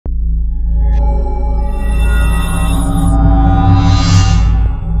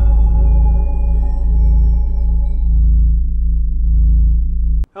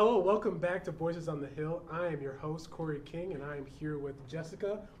back to Voices on the Hill. I am your host, Corey King, and I am here with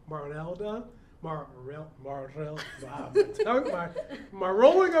Jessica, Marelda, wow, my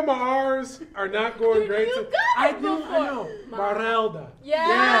rolling of my R's are not going great. I know. Marelda.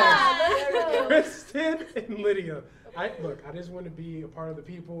 Yeah. Kristin and Lydia. I just want to be a part of the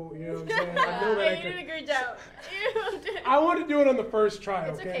people, you know what I'm saying? I know that you did a great job. I want to do it on the first try,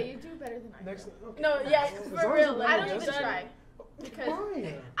 It's okay, you do better than I do. Okay. No, yeah, for real. Like, I don't even try. Because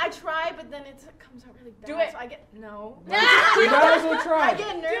I try, but then it comes out really bad. Do it. So I get no. You might as well try. I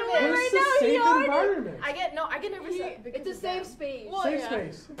get nervous. It's a safe environment. I get nervous. It's a safe space. Well,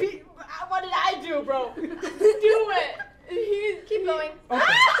 safe space. What did I do, bro? Do it. Keep going.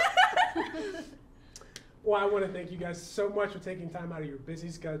 Okay. Well, I want to thank you guys so much for taking time out of your busy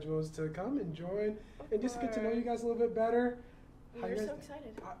schedules to come and join and just get to know you guys a little bit better. We're so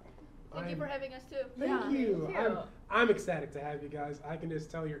excited. Thank you for having us too. Thank you. I'm ecstatic to have you guys. I can just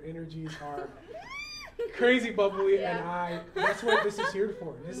tell your energies are crazy bubbly, and that's what this is here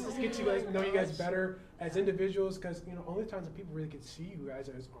for. This is to get you guys know you guys better as individuals, because only times that people really get to see you guys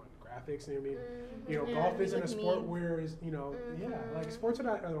is on graphics. And I mean, golf isn't a sport where like sports are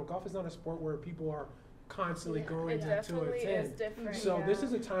not. Golf is not a sport where people are constantly going to attend. So this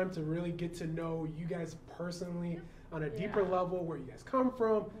is a time to really get to know you guys personally on a deeper level, where you guys come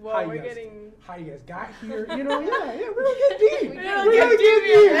from, how you guys got here. We're gonna get deep. We're gonna get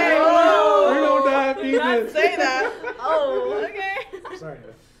deep. We're gonna dive deep. Not say that. Oh, okay. Sorry,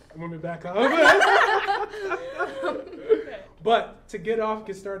 I'm gonna be back up. But to get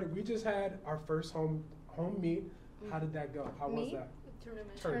started, we just had our first home meet. How did that go? How was that?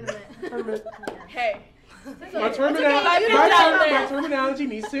 Tournament. Hey. My terminology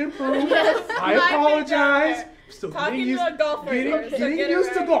needs to improve. Yes. I apologize. Still talking to a golfer. Getting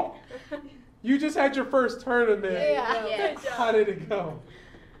used to golf. You just had your first tournament. Yeah. How did it go?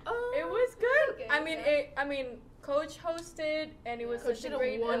 It was good. Okay. I mean, Coach hosted, and it was such a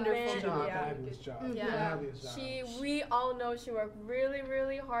great wonderful job. Fabulous job. We all know she worked really,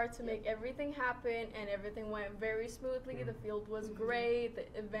 really hard to make everything happen, and everything went very smoothly. The field was great. The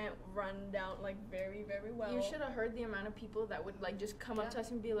event run down very, very well. You should have heard the amount of people that would just come up to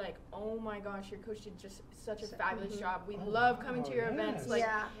us and be like, "Oh my gosh, your coach did just such a fabulous job. We love coming to your events."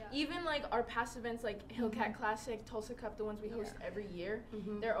 Even our past events like Hillcat Classic, Tulsa Cup, the ones we host every year,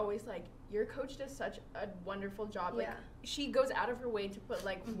 they're always like, "Your coach does such a wonderful job." She goes out of her way to put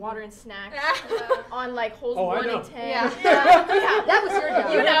water and snacks on holes 1 and 10. That was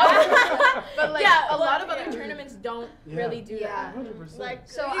your job. But a lot of other tournaments don't really do that. 100%.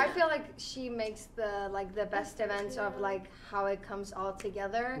 So I feel like she makes the best events of how it comes all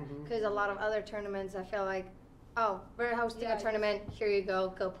together, because a lot of other tournaments I feel like, oh, we're hosting a tournament, here you go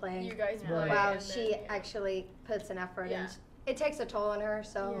play. You guys play. Wow, she actually puts an effort in. It takes a toll on her,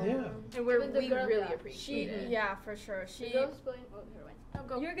 so and we really appreciate it. Yeah, for sure. The girls playing. Oh, never mind. Oh,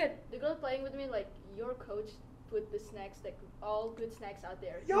 go. You're good. The girls playing with me, your coach put the snacks, all good snacks out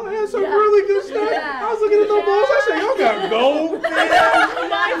there. Y'all had some really good snacks. I was looking at the balls. I said, y'all got goldfish.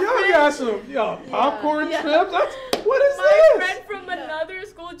 Y'all got some popcorn chips. What is this? My friend from another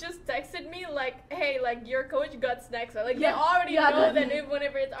school just texted me hey, your coach got snacks. They already know that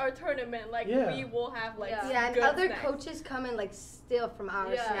whenever it's our tournament, we will have and good other snacks. coaches come and steal from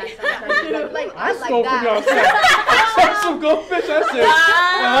our snacks. I stole from y'all snacks. I saw some goldfish. I said, I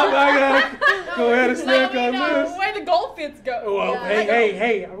gotta go ahead and snack on this. Where the goldfish go? Well,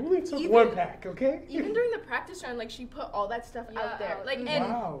 hey, I only took one pack, okay? Even during the practice round, she put all that stuff out there.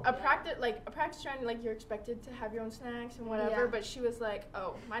 A practice round, you're expected to have your own snacks and whatever, but she was like,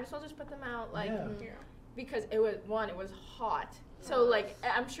 oh, might as well just put them out, because it was hot. So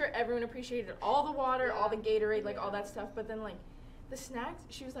I'm sure everyone appreciated all the water, all the Gatorade, all that stuff. But then the snacks,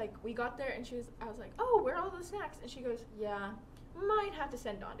 she was like, we got there and I was like, oh, where are all the snacks? And she goes, yeah, might have to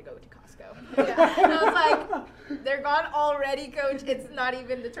send Dawn to go to Costco. And I was like, they're gone already, coach. It's not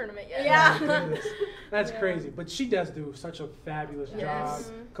even the tournament yet. Yeah. That's crazy. But she does do such a fabulous job.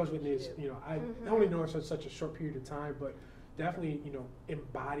 Coach Whitney is, I only know her for such a short period of time, but definitely,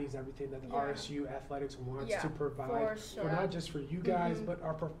 embodies everything that the RSU athletics wants to provide. For not just for you guys, but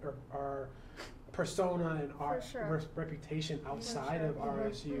our persona and our reputation outside of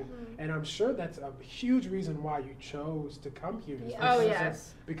RSU. And I'm sure that's a huge reason why you chose to come here.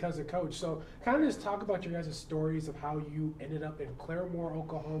 Because of Coach. So kind of just talk about your guys' stories of how you ended up in Claremore,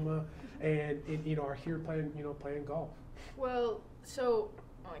 Oklahoma, and are here playing golf. Well, so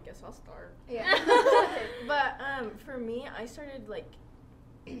I guess I'll start. But for me, I started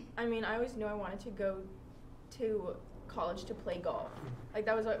I always knew I wanted to go to college to play golf. Like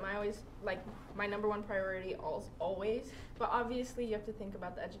that was what my number one priority always. But obviously you have to think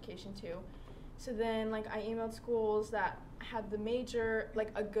about the education too. So then like I emailed schools that had the major,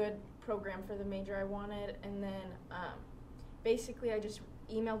 like a good program for the major I wanted, and then basically I just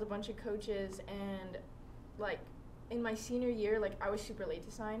emailed a bunch of coaches, and like in my senior year, like I was super late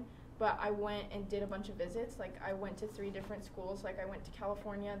to sign, but I went and did a bunch of visits. Like I went to 3 different schools. Like I went to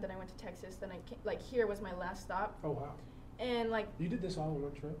California, then I went to Texas, then like here was my last stop. Oh wow. And like You did this all in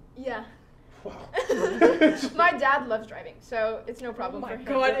one trip? yeah. Wow. My dad loves driving, so it's no problem for him.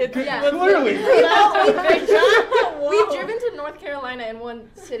 Yeah. Clearly. We've driven to North Carolina in one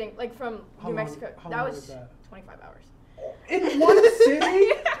sitting, like from New Mexico. How was long 25 hours. In one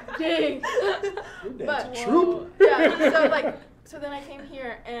city? Dang. But troop. Yeah. So then I came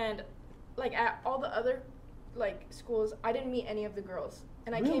here, and like at all the other like schools, I didn't meet any of the girls,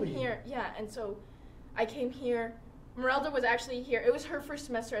 and I came here. Yeah, and so I came here. Marelda was actually here. It was her first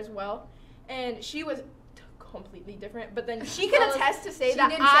semester as well, and she was completely different. But then she can attest to say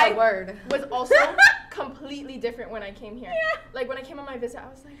that I was also completely different when I came here. Yeah. Like when I came on my visit, I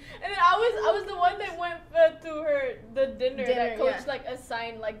was like, and then I was the one that went to the dinner that coach like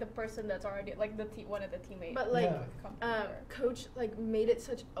assigned like the person that's already like one of the teammates. But like coach like made it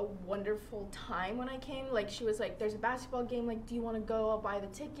such a wonderful time when I came. Like she was like, there's a basketball game, like do you want to go? I'll buy the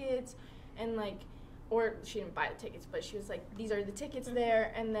tickets. And like, or she didn't buy the tickets, but she was like, these are the tickets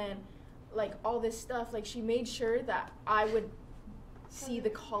there. And then like all this stuff, like she made sure that I would see the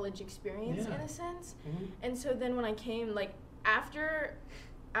college experience in a sense. And so then when I came, like after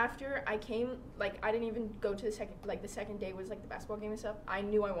I came, like I didn't even go to the second day was like the basketball game and stuff. I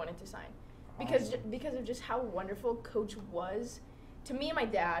knew I wanted to sign because of just how wonderful coach was to me and my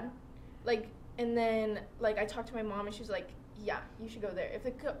dad. Like, and then like I talked to my mom and she was like, yeah, you should go there.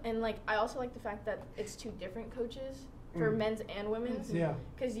 And like I also like the fact that it's 2 different coaches for men's and women's. Yeah.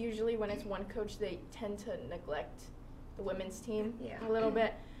 Because usually when it's one coach, they tend to neglect the women's team a little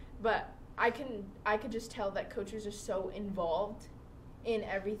bit. But I could just tell that coaches are so involved in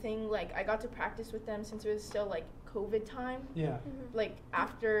everything. Like I got to practice with them since it was still like COVID time. Yeah. Like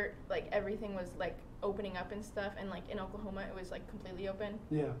after like everything was like opening up and stuff, and like in Oklahoma it was like completely open.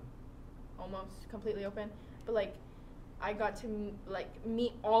 Yeah. Almost completely open. But like I got to like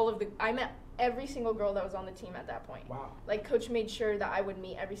meet I met every single girl that was on the team at that point. Wow. Like coach made sure that I would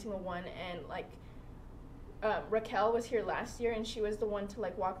meet every single one, and like Raquel was here last year, and she was the one to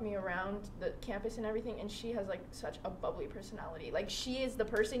like walk me around the campus and everything, and she has like such a bubbly personality. Like she is the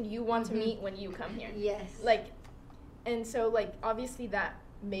person you want to meet when you come here. Yes. Like, and so like obviously that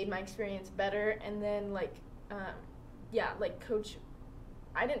made my experience better, and then like like coach,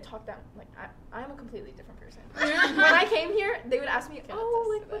 I didn't talk that, like, I'm a completely different person. When I came here, they would ask me,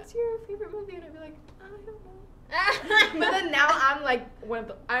 what's your favorite movie? And I'd be like, I don't know. But then now I'm, like,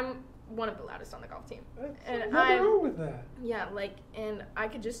 I'm one of the loudest on the golf team. And nothing wrong with that. Yeah, like, and I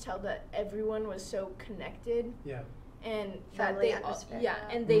could just tell that everyone was so connected. Yeah. And that they all,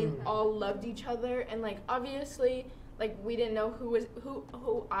 and they all loved each other. And, like, obviously, like, we didn't know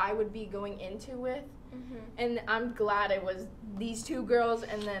who I would be going into with. And I'm glad it was these 2 girls,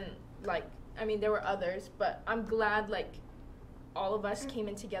 and then like I mean there were others, but I'm glad like all of us came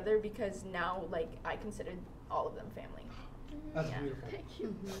in together, because now like I consider all of them family. That's beautiful. Thank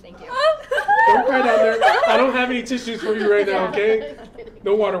you. Thank you. Don't cry down there. I don't have any tissues for you right now, okay?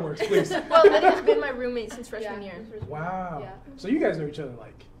 No waterworks, please. Well, Lydia's been my roommate since freshman year. Wow. Yeah. So you guys know each other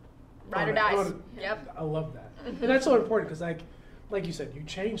like ride or dies. Yep. I love that. And that's so important, because like you said, you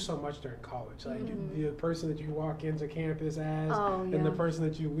change so much during college. Like the person that you walk into campus as, and the person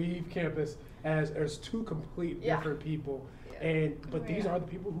that you leave campus as 2 complete different people. Yeah. But these are the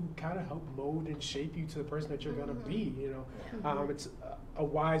people who kind of help mold and shape you to the person that you're gonna be. You know, it's a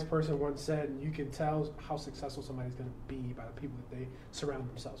wise person once said, you can tell how successful somebody's gonna be by the people that they surround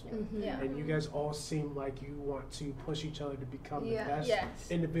themselves with. And you guys all seem like you want to push each other to become the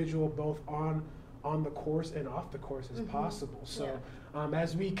best individual, both on the course and off the course as possible. So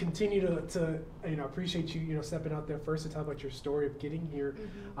as we continue to appreciate you stepping out there first to tell about your story of getting here,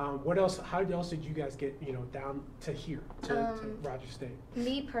 how else did you guys get down to here to Rogers State?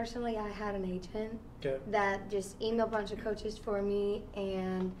 Me personally, I had an agent that just emailed a bunch of coaches for me,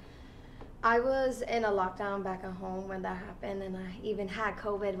 and I was in a lockdown back at home when that happened, and I even had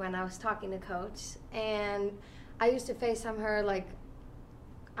COVID when I was talking to coach, and I used to FaceTime her like,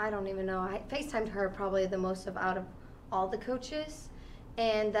 I don't even know. I FaceTimed her probably the most out of all the coaches.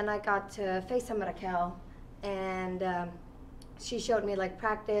 And then I got to FaceTime Raquel, and she showed me like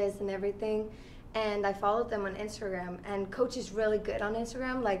practice and everything. and I followed them on Instagram. And Coach is really good on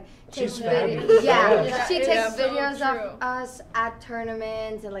Instagram. Like, She's takes fabulous. yeah, she Yeah, takes so videos true. of us at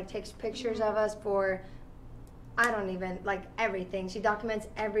tournaments and like takes pictures of us for, I don't even, like, everything. She documents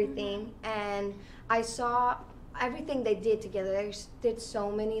everything, and I saw everything they did together. They did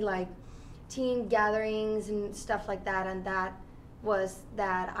so many like team gatherings and stuff like that, and that was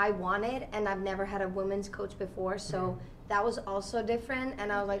that I wanted, and I've never had a women's coach before, so that was also different,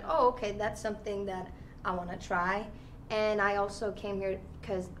 and I was like, oh, okay, that's something that I want to try. And I also came here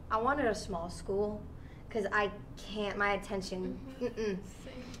because I wanted a small school, because I can't, my attention,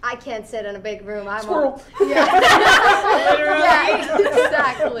 I can't sit in a big room. I'm Squirrel. yeah,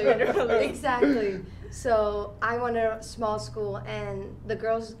 exactly. Exactly. So I wanted a small school, and the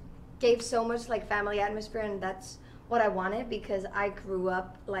girls gave so much like family atmosphere, and that's what I wanted, because I grew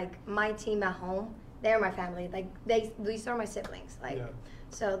up like my team at home. They're my family. Like these are my siblings. Like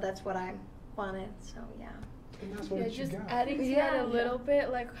so that's what I wanted. So yeah. And that's what just got. adding to that a little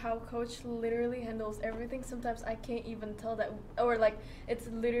bit, like how Coach literally handles everything. Sometimes I can't even tell that, or like it's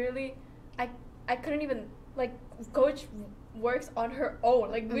literally, I couldn't even, like, Coach works on her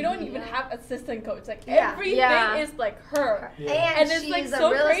own. Like we don't even have assistant coach. Like everything is like her. And it's she's like a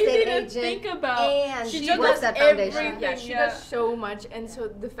so real crazy estate to agent, think about. and she she works at Foundation. Yeah, she does so much, and so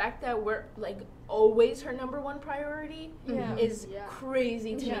the fact that we're like always her number one priority is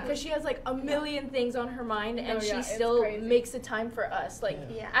crazy to me, because she has like a million things on her mind, and she still makes the time for us. Like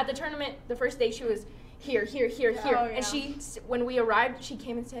at the tournament, the first day she was here, and she, when we arrived, she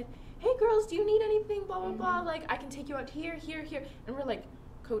came and said, hey girls, do you need anything, blah blah blah, like I can take you out here, and we're like,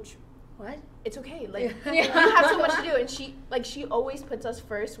 Coach, what? It's okay, like you have so much to do. And she always puts us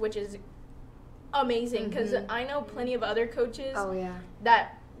first, which is amazing, because I know plenty of other coaches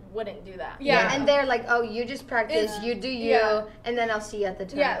that wouldn't do that. And they're like, oh, you just practice, you do you, and then I'll see you at the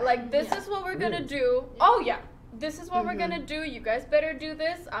tournament. Like this is what we're gonna do. Oh yeah, this is what we're gonna do. You guys better do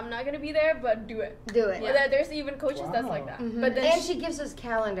this. I'm not gonna be there, but do it. Do it. There's even coaches that's like that. But then she gives us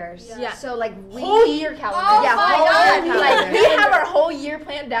calendars. So like whole year calendar. Oh my God. Like we have our whole year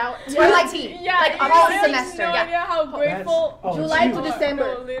planned out. We're like like a whole semester. No idea how grateful. July to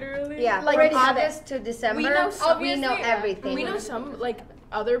December. No, literally. Yeah, like from August to December. We know everything. We know some like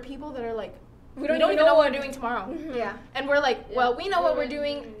other people that are like, we don't even know what we're doing tomorrow. Yeah. And we're like, well, we know what we're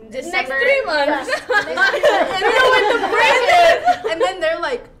doing December. Next 3 months. And we know what the break is. And then they're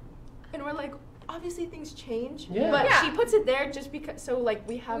like, and we're like, obviously things change. But she puts it there just because, so like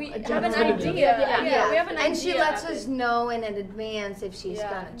we have an general idea. We have an idea. And she lets us know in advance if she's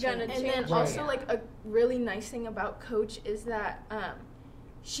gonna change. And then also like a really nice thing about Coach is that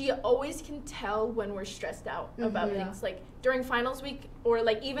she always can tell when we're stressed out about things. Like during finals week, or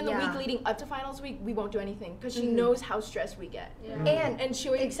like even the week leading up to finals week, we won't do anything because she knows how stressed we get. And she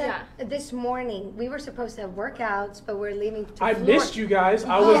always, this morning we were supposed to have workouts, but we're leaving to I missed you guys.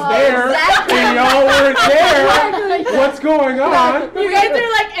 I was there, and y'all weren't there. What's going on? You guys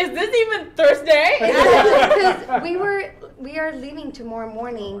are like, is this even Thursday? Because we are leaving tomorrow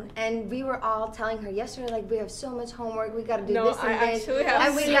morning, and we were all telling her yesterday, like, we have so much homework, we gotta do this and this,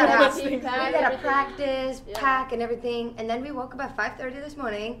 and we gotta practice, pack, and everything. And then we woke up at 5:30 this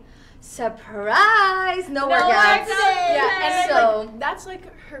morning. Surprise! No workouts. And so like, that's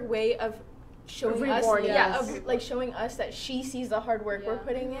like her way of showing us, of like showing us that she sees the hard work we're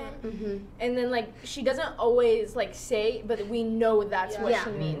putting in, and then like she doesn't always like say, but we know that's what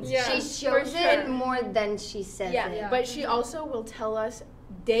she means. She shows it more than she says it. But she also will tell us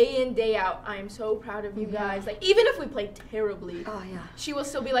day in, day out, I'm so proud of you guys. Like even if we play terribly, she will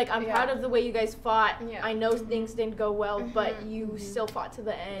still be like, I'm proud of the way you guys fought. I know things didn't go well, but you still fought to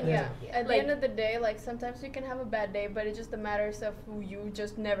the end. At the end of the day, like sometimes you can have a bad day, but it's just a matter of who you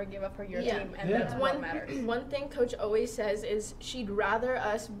just never give up for your team, and that's what matters. One thing Coach always says is she'd rather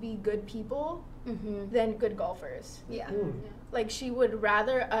us be good people than good golfers. Like she would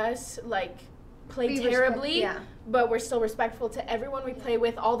rather us like play terribly, but we're still respectful to everyone we play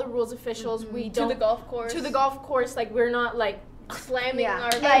with, all the rules officials. We don't to the golf course. Like we're not like slamming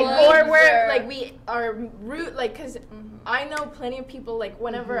our like, or we're like we are rude, like because I know plenty of people, like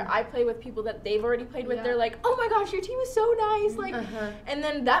whenever I play with people that they've already played with, they're like, oh my gosh, your team is so nice, like and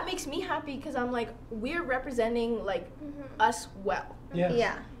then that makes me happy because I'm like, we're representing like us well.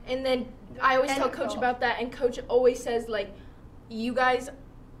 And then I always tell Coach about that, and Coach always says like, you guys,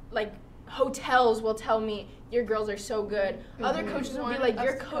 like hotels will tell me your girls are so good. Other coaches will be like,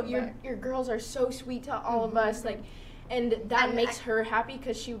 your girls are so sweet to all of us, like. And that makes her happy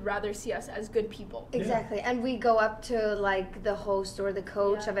because she would rather see us as good people. Exactly. Yeah. And we go up to like the host or the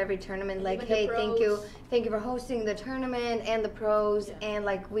coach of every tournament, like, hey, thank you for hosting the tournament and the pros, and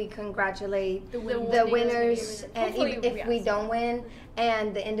like we congratulate the winners, and if we don't win,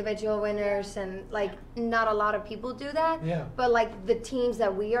 and the individual winners, and like not a lot of people do that. Yeah. But like the teams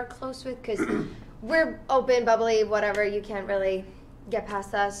that we are close with, because we're open, bubbly, whatever, you can't really get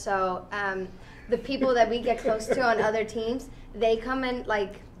past us. So the people that we get close to on other teams, they come in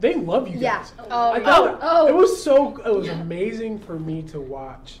like they love you guys. Yeah. It was amazing for me to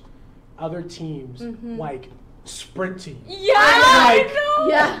watch other teams like sprinting. Yeah, I know.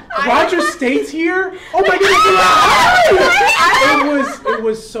 Yeah. Roger State's here. Oh my goodness! It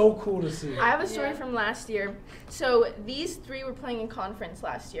was so cool to see. I have a story from last year. So these three were playing in conference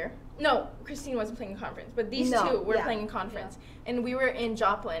last year. No, Kristin wasn't playing in conference, but these two were playing in conference, and we were in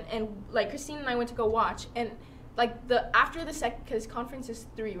Joplin, and like Kristin and I went to go watch, and like after the second, because conference is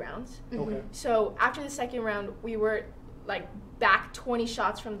 3 rounds. Okay. So after the second round, we were like back 20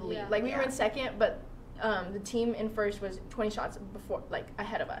 shots from the lead. Yeah. Like we were in second, but the team in first was 20 shots before, like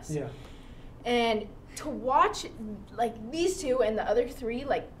ahead of us. Yeah. And to watch like these two and the other 3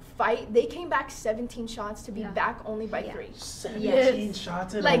 like fight, they came back 17 shots to be back only by 3. 17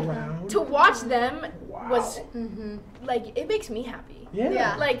 shots in a round. To watch them was like it makes me happy.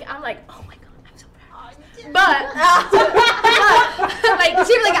 Yeah. Like I'm like, oh my god. But like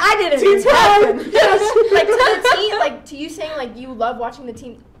seems like I did it. Like to the team, like to you saying like you love watching the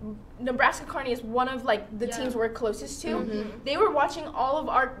team. Nebraska Kearney is one of like the teams we're closest to. They were watching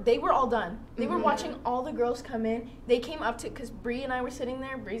they were all done. They were watching all the girls come in. They came up to, because Bree and I were sitting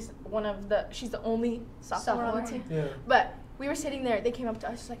there. Bree's she's the only sophomore on the team. Yeah. But we were sitting there. They came up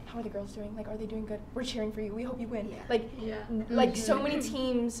to us like, how are the girls doing? Like, are they doing good? We're cheering for you. We hope you win. Yeah. Like so many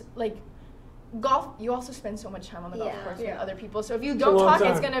teams like. Golf, you also spend so much time on the golf course with other people. So if you don't talk,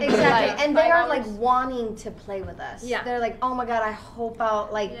 it's gonna be like and they are like wanting to play with us. Yeah, they're like, oh my god, I hope I'll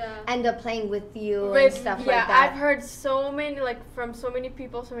like end up playing with you and stuff like that. I've heard so many from so many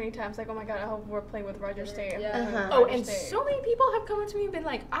people so many times like, oh my god, I hope we're playing with Roger State. Yeah. Oh, and so many people have come up to me and been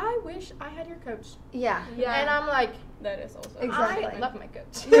like, I wish I had your coach. Yeah. And I'm like, that is also exactly. I love my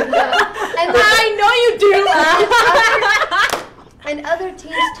coach. And I know you do. And other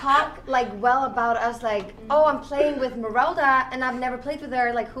teams talk like well about us, like, oh, I'm playing with Marelda and I've never played with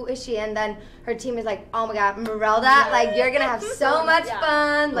her, like, who is she? And then her team is like, oh my god, Marelda, like, you're gonna have so much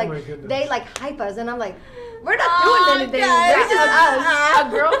fun. Like, they like hype us, and I'm like, we're not doing anything. We're just us. A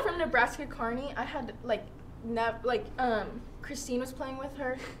girl from Nebraska Kearney, I had Kristin was playing with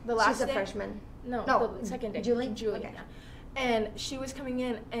her the last day. She's a freshman. No, the second day. Julie. Okay. Yeah. And she was coming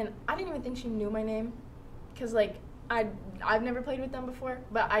in, and I didn't even think she knew my name, because like I've never played with them before,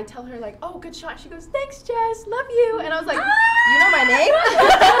 but I tell her like, oh, good shot. She goes, thanks, Jess, love you. And I was like, you know my name?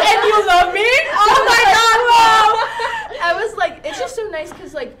 And you love me? Oh my god, wow. I was like, it's just so nice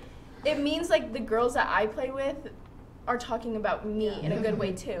because like it means like the girls that I play with are talking about me in a good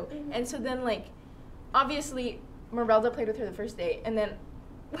way too. And so then like obviously Marelda played with her the first day, and then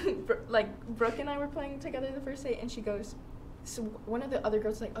like Brooke and I were playing together the first day, and she goes, so one of the other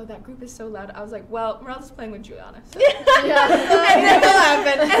girls was like, oh, that group is so loud. I was like, well, Marelda's playing with Juliana. So. And then what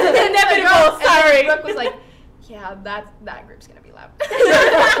happened? And then sorry. Brooke was like, yeah, that group's gonna be loud. But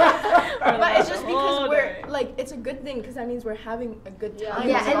it's just because we're like, it's a good thing because that means we're having a good time.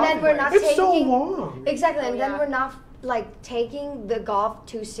 Yeah, and then we're not taking. It's so long. Exactly, and then we're not like taking the golf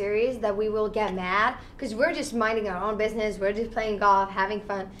too serious that we will get mad, because we're just minding our own business. We're just playing golf, having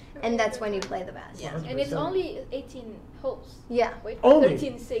fun, and that's when you play the best. Yeah, and it's only 18 holes. Yeah. Wait, only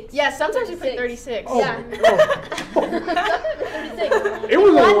 13-6. Yeah, sometimes we play 36. Oh. Yeah. 36. It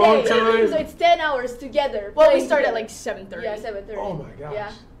was a long time. So it's 10 hours together. Well, we start at like 7:30. Yeah, 7:30. Oh my gosh.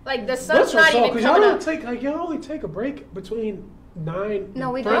 Yeah. Like the sun's not even coming up. Y'all only take a break between 9.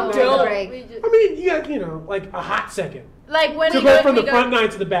 No, we don't take a break. I mean, you got like a hot second. Like when to go from the front 9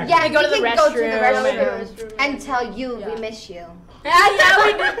 to the back. Yeah, we go to the restroom. Go to the restroom and tell you we miss you. Yeah,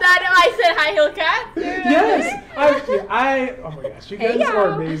 we did that. I said hi, heel cat. Yes, I. Oh my gosh, you guys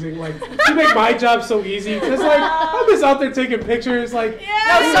are amazing. Like, you make my job so easy because like I'm just out there taking pictures. Like,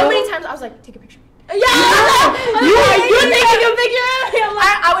 so many times I was like, take a picture. You taking a picture.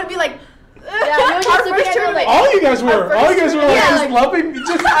 I would be like. All you guys were like just loving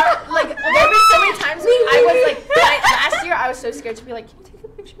just like there were so many times I was like last year I was so scared to be like, can you take a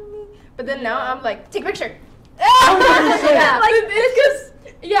picture of me? But then now I'm like, take a picture. I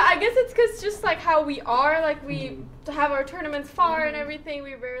guess it's because just like how we are, like we have our tournaments far and everything.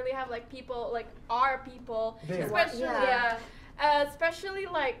 We rarely have like people like our people, especially especially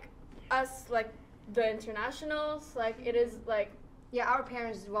like us like the internationals, like it is like. Yeah, our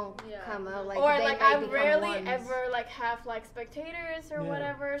parents won't come out. Like, or they like I rarely ever like have like spectators or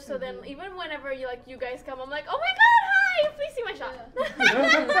whatever. So then even whenever you guys come, I'm like, oh my god, hi! Please see my shot.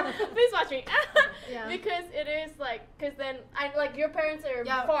 Please watch me. Because it is like, because then I like your parents are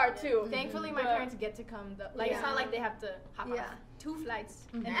far too. Thankfully, my parents get to come. Though. Like it's not like they have to hop on 2 flights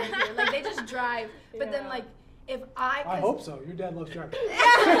and then here. Like they just drive. But then like. If I hope so. Your dad loves driving.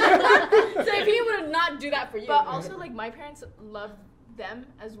 So if he would not do that for you. But also, like, my parents love them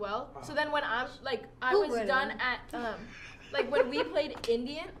as well. So then when I'm, like, I was done at, like, when we played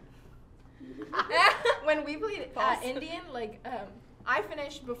Indian, like, I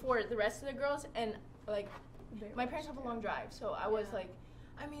finished before the rest of the girls, and, like, my parents have a long drive. So I was like,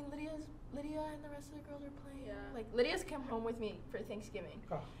 I mean, Lydia and the rest of the girls are playing. Like, Lydia's come home with me for Thanksgiving.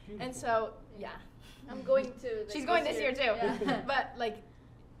 Oh, and so, I'm going to. She's going this year too. Yeah. But like,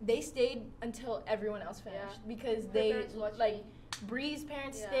 they stayed until everyone else finished because they like Bree's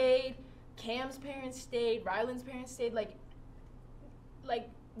parents stayed, Cam's parents stayed, Ryland's parents stayed. Like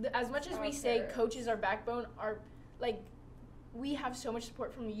as much as we say coaches are backbone, are like we have so much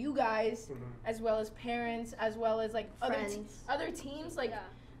support from you guys as well as parents as well as like other teams like.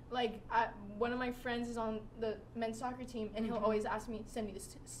 Like, one of my friends is on the men's soccer team, and he'll always ask me, send me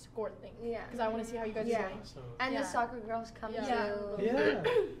this score thing. Yeah. Because I want to see how you guys are doing. And the soccer girls come too.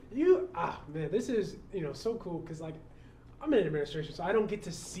 Man, this is, so cool, because, like, I'm in administration, so I don't get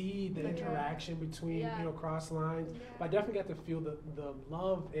to see the interaction between, cross lines. But I definitely got to feel the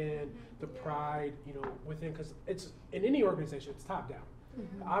love and the pride, within, because it's, in any organization, it's top down.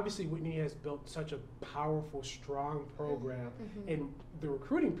 Obviously, Whitney has built such a powerful, strong program, and the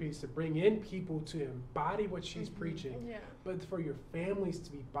recruiting piece to bring in people to embody what she's preaching, but for your families to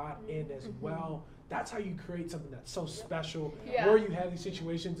be bought in as well. That's how you create something that's so special, where you have these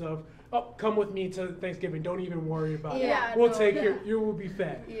situations of, oh, come with me to Thanksgiving, don't even worry about it. We'll take you will be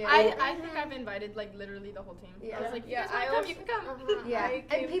fed. I think I've invited, like, literally the whole team. I was like, you guys want to come, you can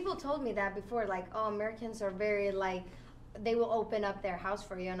come. And people told me that before, like, oh, Americans are very, like, they will open up their house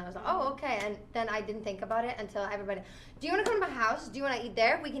for you, and I was like, oh, okay. And then I didn't think about it until everybody, do you want to come to my house? Do you want to eat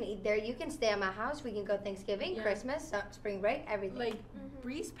there? We can eat there. You can stay at my house. We can go Thanksgiving, Christmas, spring break, everything. Like,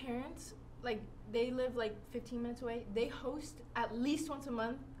 Bree's parents, like, they live like 15 minutes away. They host at least once a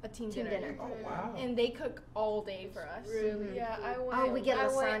month a team dinner. Oh, wow. And they cook all day for us. Really? Yeah, I went. Oh, we get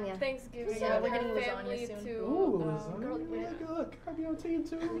lasagna. Thanksgiving. Yeah, we're getting lasagna soon. Ooh, lasagna. Look, can I be on team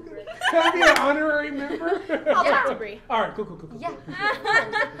too? Can I be an honorary member? I'll talk to Bree. All right, cool. Yeah.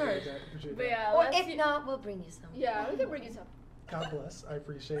 But yeah, or if not, we'll bring you some. Yeah, we can bring you some. God bless. I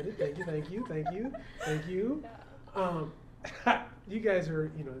appreciate it. Thank you. You guys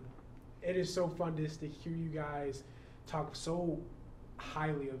are, it is so fun just to hear you guys talk so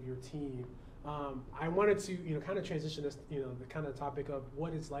highly of your team. I wanted to, kind of transition this, the kind of topic of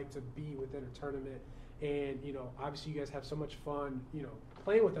what it's like to be within a tournament. And, obviously you guys have so much fun,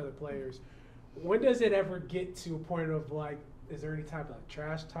 playing with other players. When does it ever get to a point of, like, is there any type of, like,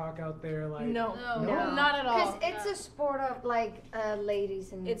 trash talk out there? Like, no, not at all. Because it's a sport of, like,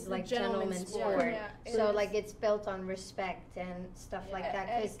 ladies and it's like gentleman's sport. So like it's built on respect and stuff like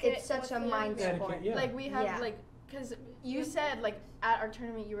that. Because it's such a mind sport. Like we have like, because you said like at our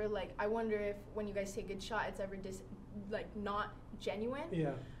tournament you were like, I wonder if when you guys say good shot it's ever like not genuine.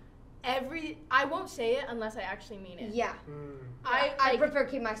 Yeah. I won't say it unless I actually mean it. Yeah. I prefer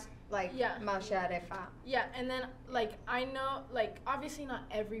keep my mouth shut if I. Yeah, and then like I know like obviously not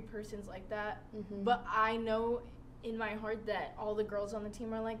every person's like that, but I know in my heart that all the girls on the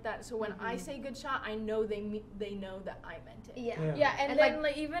team are like that. So when I say good shot, I know they know that I meant it. Yeah, and then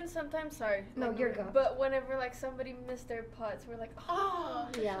like even sometimes, sorry. No, you're good. But whenever like somebody missed their putts, we're like, oh.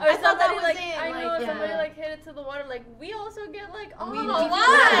 Yeah. Or somebody like somebody like hit it to the water. Like we also get like, oh,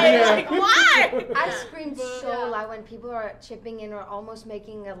 why? Like why? I screamed so loud when people are chipping in or almost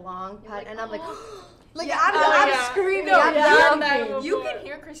making a long putt, and I'm like. I'm screaming. You can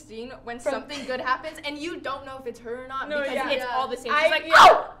hear Kristin when something good happens, and you don't know if it's her or not because it's all the same. She's like,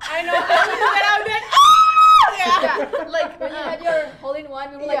 oh! I know. I was like, oh! Yeah. Like when you had your hole in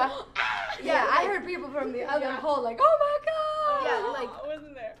one, you were like, I heard people from the other hole like, oh my god. Yeah, like I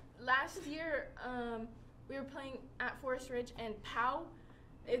wasn't there. Last year, we were playing at Forest Ridge, and Pau,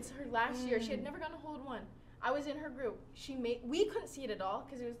 it's her last year. She had never gotten a hole in one. I was in her group. We couldn't see it at all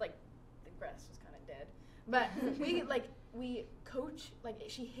because it was like the grass was kind of dead. But we coach, like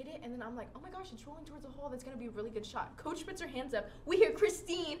she hit it, and then I'm like, oh my gosh, it's rolling towards a hole. That's gonna be a really good shot. Coach puts her hands up. We hear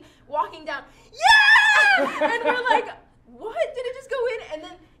Kristin walking down. Yeah! And we're like, what? Did it just go in? And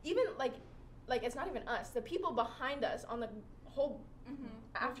then even like it's not even us. The people behind us on the whole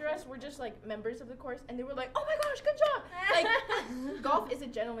after us were just like members of the course, and they were like, "Oh my gosh, good job!" Like golf is a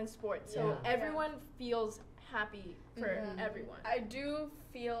gentleman's sport, so everyone feels happy for everyone. I do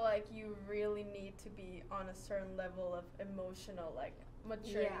feel like you really need to be on a certain level of emotional like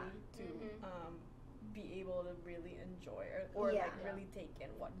maturity to be able to really enjoy or like really take in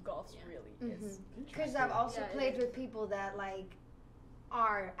what golf really is. Because I've also played with people that like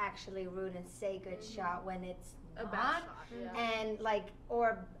are actually rude and say good shot when it's A bad not, shot, and like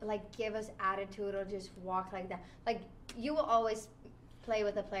or like give us attitude or just walk like that. Like you will always play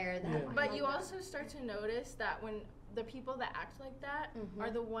with a player that. But you also start to notice that when the people that act like that are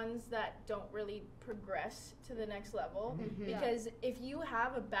the ones that don't really progress to the next level. Because if you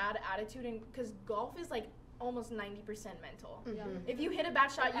have a bad attitude, and because golf is like almost 90% mental. If you hit a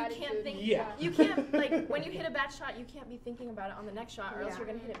bad shot, you can't think. You can't like when you hit a bad shot, you can't be thinking about it on the next shot, or else you're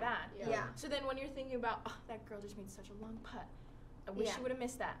gonna hit it bad. So then when you're thinking about, oh, that girl just made such a long putt, I wish she would have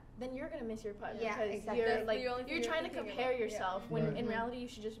missed that, then you're gonna miss your putt because you're like you're trying to compare yourself when in reality you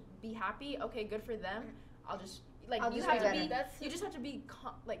should just be happy. Okay, good for them. I'll just like you just have to be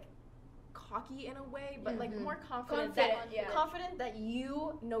like cocky in a way, but like more confident that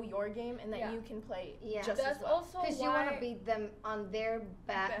you know your game and that you can play just as well. Because you want to beat them on their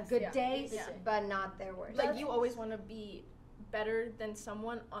good days, but not their worst. Like you always want to be better than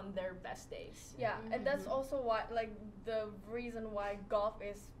someone on their best days. And that's also why, like, the reason why golf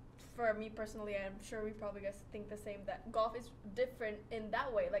is, for me personally, I'm sure we probably guys think the same, that golf is different in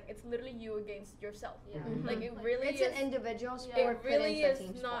that way. Like, it's literally you against yourself. Like, it really it's an individual sport. It really is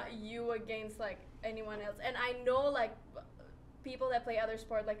not you against, like, anyone else. And I know, like, people that play other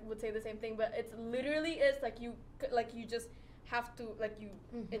sport, like, would say the same thing, but it's literally is, like, you just have to, like,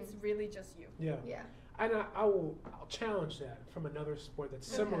 it's really just you. And I'll challenge that from another sport that's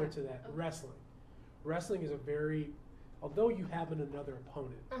similar to that, wrestling. Wrestling is a very, although you have another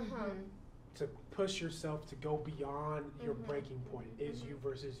opponent, to push yourself to go beyond your breaking point is you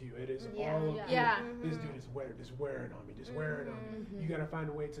versus you. It is all of you. This dude is wearing on me, just wearing on me. You got to find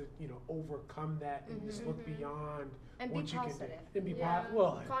a way to, overcome that and just look beyond and what be you positive. can do. And be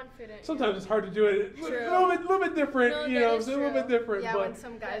well, confident. Sometimes it's hard to do it. A little bit different, a little bit different. Yeah, but when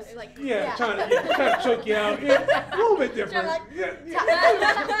some guys like trying to choke you out. A little bit different.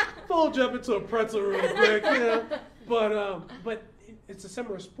 Full jump into a pretzel really quick, but it's a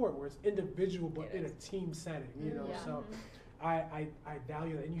similar sport where it's individual but in a team setting, So I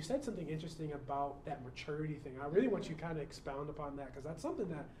value that. And you said something interesting about that maturity thing. I really want you to kind of expound upon that, because that's something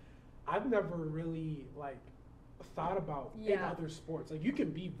that I've never really thought about in other sports. Like, you can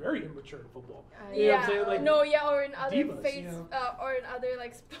be very immature in football. You know what I'm saying? Like, or in other divas, or in other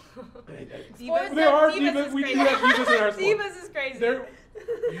like sports. There are divas. We do have divas in our sport. Divas is crazy.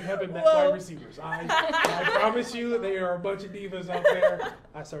 You haven't met wide receivers. I promise you, there are a bunch of divas out there.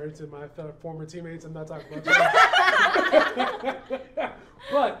 I started to my former teammates. I'm not talking about that.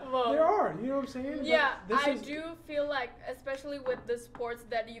 But there are, you know what I'm saying? Yeah, I do feel like, especially with the sports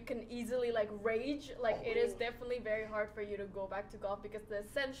that you can easily rage, it is definitely very hard for you to go back to golf, because the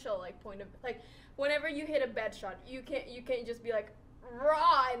essential point of whenever you hit a bad shot, you can't just be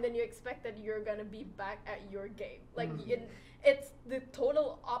raw and then you expect that you're gonna be back at your game. It's the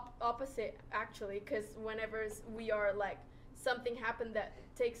total opposite, actually, because whenever we are something happened that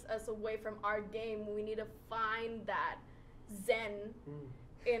takes us away from our game, we need to find that zen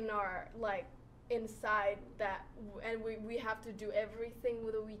in our inside that, and we have to do everything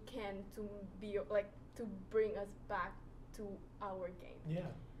that we can to be to bring us back to our game.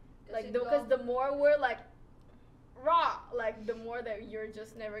 Because the more we're raw, the more that you're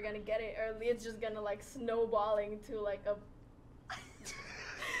just never gonna get it early, it's just gonna snowballing to a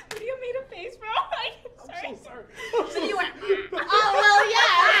you made a face, bro. I'm so sorry. So you went, oh, well,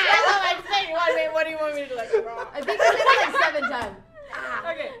 yeah. That's what I'm saying. What do you want me to do? Raw? I think I did it 7 times.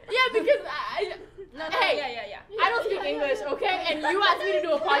 Okay. Yeah, because I don't speak English, okay? And you asked me to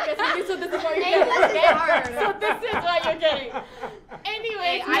do a podcast with you, so this is what you're getting. Okay? So this is what you're getting.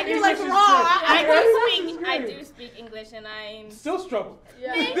 Anyway, I do raw. I do speak English, and I'm still struggling.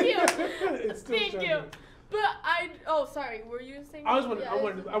 Yeah. Thank you. It's still Thank you. But sorry, were you saying? I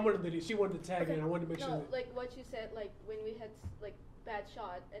wanted Lydia. She wanted to tag in. I wanted to make sure. No, what you said, when we had bad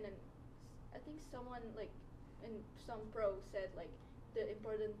shot, and then I think someone and some pro said the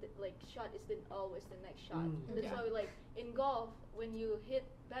important shot is then always the next shot. That's why in golf, when you hit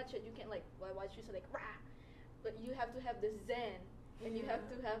bad shot, you can't watch you say rah, but you have to have the zen, and you have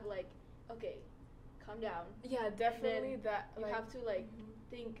to have okay, calm down. Yeah, definitely. Then you have to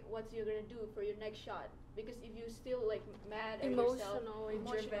think what you're gonna do for your next shot. Because if you still like mad at emotionally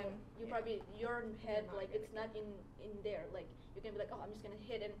yourself, driven, you probably your head like it's not in there. Like you can be like, oh, I'm just gonna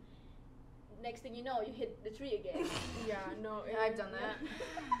hit, and next thing you know, you hit the tree again. Yeah, no, I've done that.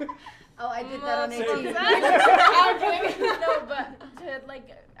 Oh, I did that on 18. I'm kidding. No, but to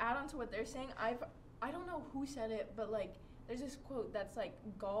like add on to what they're saying, I don't know who said it, but like there's this quote that's like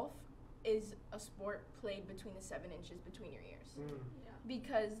golf is a sport played between the 7 inches between your ears. Yeah.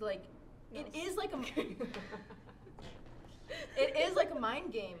 Because like it is like a it is like a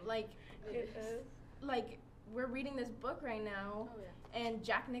mind game. Like it is. Like we're reading this book right now, and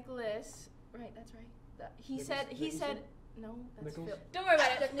Jack Nicholas, right? That's right. He said no. That's Phil. Don't worry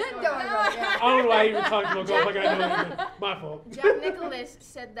about it. Don't worry about it. I don't know why you were talking about golf like I know anything. My fault. Jack Nicholas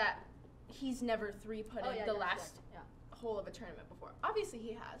said that he's never 3-putted the last hole of a tournament before. Obviously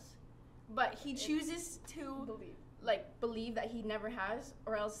he has, but he chooses to believe that he never has,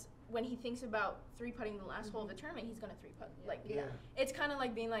 or else when he thinks about 3-putting the last hole of the tournament, he's gonna 3-putt. It's kind of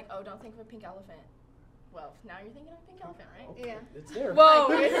like being like, oh, don't think of a pink elephant. Well, now you're thinking of a pink elephant, right? Okay. It's there. Whoa,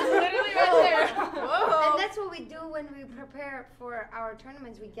 it's literally right there. Whoa. And that's what we do when we prepare for our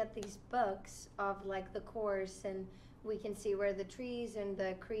tournaments. We get these books of like the course, and we can see where the trees and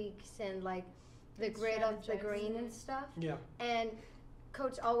the creeks and like the grid of the green and stuff. Yeah. And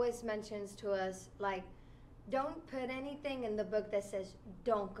coach always mentions to us like, don't put anything in the book that says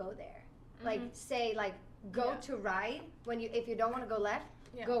don't go there. Like say like go to right when if you don't want to go left,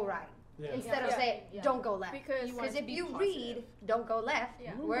 go right. Yeah. Instead of say don't go left. Because if you read don't go left,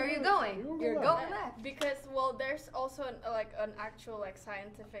 where are you going? You're going left. Because there's also an actual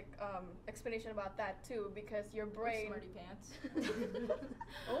scientific explanation about that too. Because your brain. Smarty pants.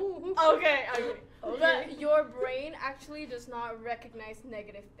 Okay. But your brain actually does not recognize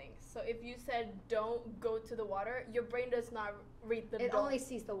negative things. So if you said don't go to the water, your brain does not read the. It only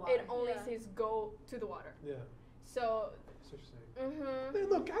sees the water. It only sees go to the water. Yeah. So. Hey,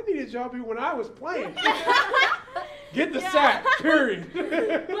 look, I needed y'all when I was playing. Get the sack, period.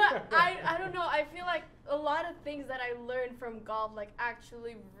 But I don't know. I feel like a lot of things that I learned from golf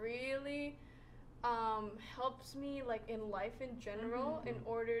actually really helps me in life in general in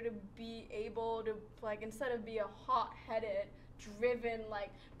order to be able to instead of be a hot-headed, driven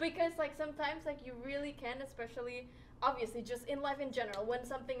because sometimes you really can, especially obviously just in life in general, when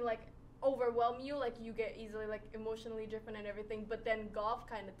something overwhelm you, you get easily emotionally driven and everything, but then golf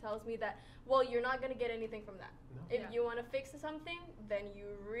kind of tells me that you're not going to get anything from that. If you want to fix something, then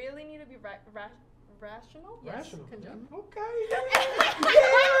you really need to be rational. Yes. Rational. Okay. Yeah.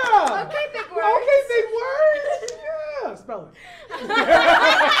 Okay, big words. Okay, big words. Yeah. Spell it.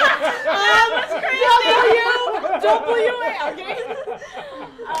 That's crazy. W-A. Okay.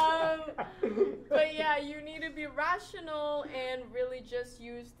 But yeah, you need to be rational and really just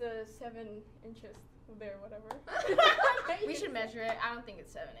use the 7 inches there, whatever. We should measure it. I don't think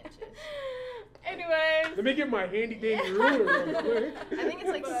it's 7 inches. Anyway. Let me get my handy dandy ruler real quick. I think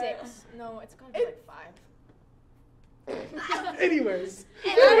it's 6. No, it's gotta be 5. Anyways,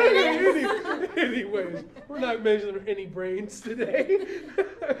 we're not measuring any brains today.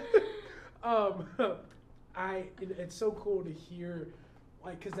 It's so cool to hear,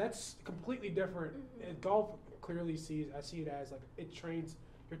 because that's completely different. Golf clearly I see it as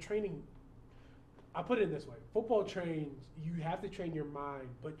you're training. I'll put it in this way: football trains. You have to train your mind,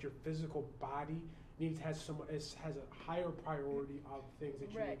 but your physical body has a higher priority of things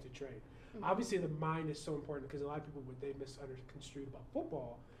that you need to train. Obviously, the mind is so important because a lot of people, what they misconstrued about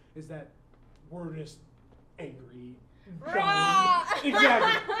football is that we're just angry. Exactly.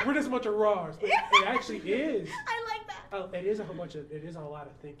 We're just a bunch of raws. But it actually is. I like that. It is a lot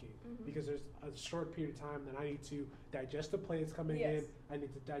of thinking because there's a short period of time that I need to digest the play that's coming in. I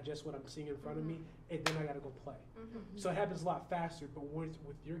need to digest what I'm seeing in front of me, and then I got to go play. So it happens a lot faster. But with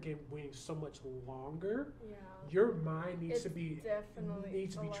your game waiting so much longer, your mind needs to be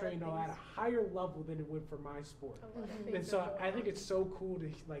trained at a higher level than it would for my sport. And so I think it's so cool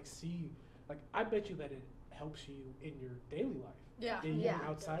to see. I bet you that it helps you in your daily life, even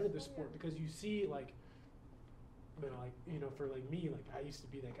outside of the sport, because you see for me, I used to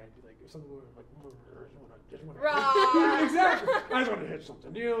be that guy. I'd be if something were I just want to exactly. I just want to hit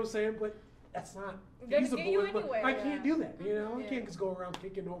something. You know what I'm saying? But that's not feasible. Anyway, I can't do that. I can't just go around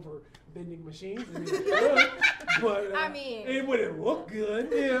kicking over vending machines. But I mean, it wouldn't look good.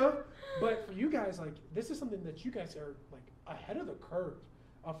 But for you guys, this is something that you guys are ahead of the curve.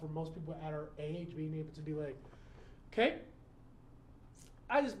 For most people at our age, being able to be okay,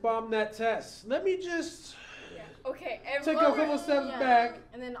 I just bombed that test. Let me just Okay, take a couple steps back.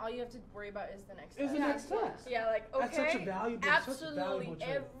 And then all you have to worry about is the next Is the next test. Yeah, like, okay. That's such a valuable absolutely trait.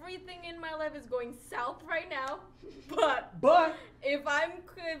 everything in my life is going south right now. But if I'm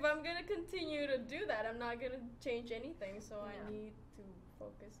gonna continue to do that, I'm not gonna change anything. So I need to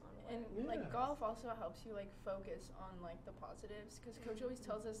focus on it. And like golf also helps you like focus on like the positives, because coach always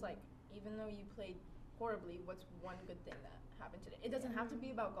tells us like, even though you played horribly, what's one good thing that happened today? It doesn't have to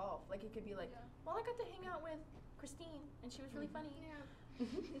be about golf. Like it could be like, well, I got to hang out with Kristin and she was really funny.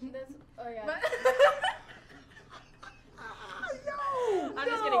 That's, But I'm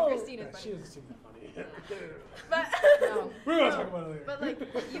No. just kidding. Kristin is funny. She doesn't seem that funny. But We're gonna talk about it later. But like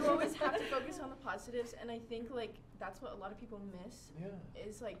you always have to focus on the positives, and I think like that's what a lot of people miss.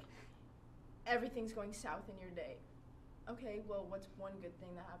 Is like everything's going south in your day. Okay, well, what's one good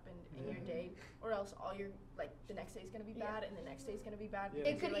thing that happened in your day? Or else all your like the next day is gonna be bad, and the next day is gonna be bad.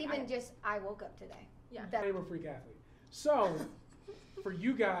 It could even just I woke up today. Yeah. I'm a freak athlete. So, for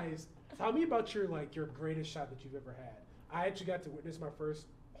you guys, tell me about your greatest shot that you've ever had. I actually got to witness my first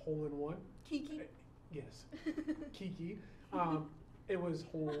hole-in-one. Kiki. Yes, Kiki. It was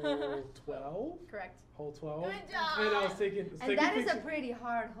hole 12. Correct. Hole 12. Good job. And I was taking And that is a pretty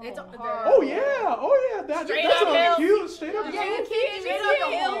hard hole. It's hard. Oh yeah. That's a huge straight up. Yeah, you can't straight see up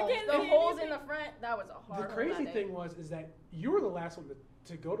the holes. The holes in the front. That was a hard. The crazy thing is that you were the last one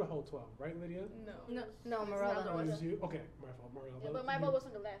to go to hole 12, right, Lydia? No, Marelda. Oh, it was you? Okay, my fault, Marelda. Yeah, but my ball was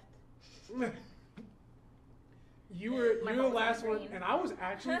on the left. You were the last one, and I was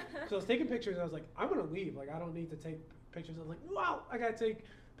actually, because I was taking pictures, and I was like, I'm gonna leave. Like, I don't need to take pictures. I was like, wow, I gotta take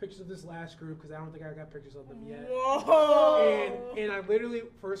pictures of this last group because I don't think I got pictures of them yet. Whoa! And I literally,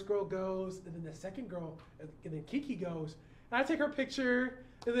 first girl goes, and then the second girl, and then Kiki goes, and I take her picture,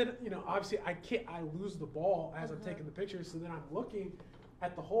 and then obviously I lose the ball as I'm taking the picture, so then I'm looking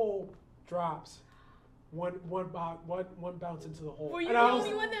at the hole, drops. One bounce into the hole. Were you the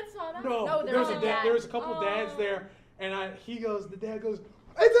only one that saw that? No, there was a couple dads there, and the dad goes,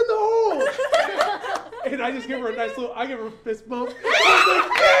 it's in the hole! And I just give her a fist bump. I was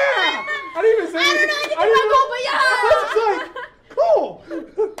like, yeah! I didn't even say anything. I was like, cool!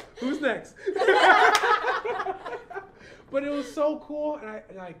 Who's next? But it was so cool, and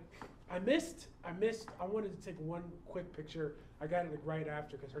I wanted to take one quick picture. I got it right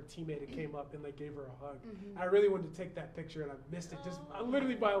after because her teammate came up and gave her a hug. I really wanted to take that picture and I missed it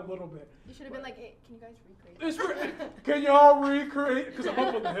literally by a little bit. You should have been like, hey, can you guys recreate this? Can y'all recreate? Because I'm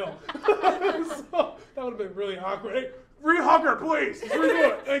up on the hill. So that would have been really awkward. Hey, re-hug her, please. Redo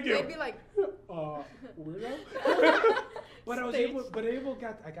it. Thank you. They'd be like, weirdo. But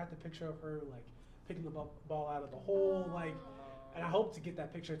I got the picture of her picking the ball out of the hole, and I hope to get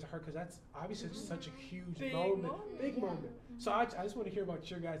that picture to her because that's obviously such a huge big moment. So I just want to hear about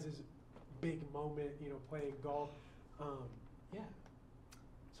your guys' big moment, playing golf. Yeah.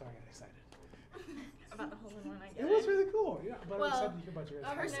 Sorry, I got excited. About the hole-in-one, I guess. It was really cool, yeah. But I'm excited to hear about your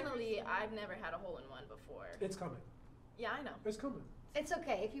guys. Personally, I've never had a hole-in-one before. It's coming. Yeah, I know. It's coming. It's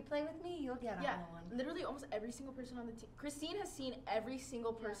okay. If you play with me, you'll get a hole-in-one. Literally almost every single person on the team. Kristin has seen every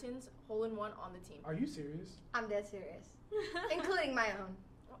single person's hole-in-one on the team. Are you serious? I'm dead serious. Including my own.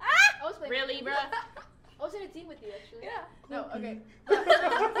 I was playing. Really, bruh? I was in a team with you, actually. Yeah. No, okay.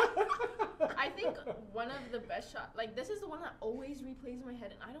 I think one of the best shots, this is the one that always replays in my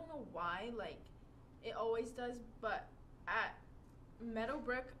head, and I don't know why, it always does, but at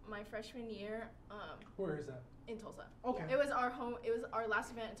Meadowbrook, my freshman year. Where is that? In Tulsa. Okay. It was our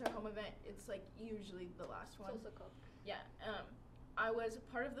last event. It's our home event. It's usually the last one. Tulsa Cup. Yeah. I was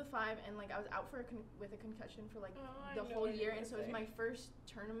part of the 5, and I was out with a concussion for the whole year, and so it was my first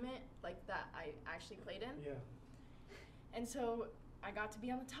tournament that I actually played in. Yeah. And so I got to be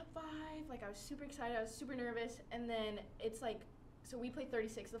on the top 5. I was super excited. I was super nervous, and then it's so we played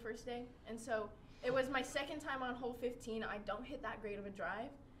 36 the first day, and so it was my second time on hole 15. I don't hit that great of a drive,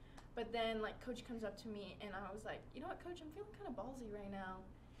 but then coach comes up to me, and I was like, you know what, coach, I'm feeling kind of ballsy right now.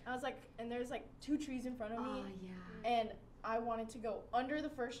 I was and there's 2 trees in front of me. Oh yeah. And I wanted to go under the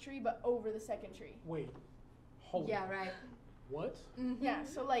first tree, but over the second tree. Wait. Hold on. Yeah, right. What? Mm-hmm. Yeah,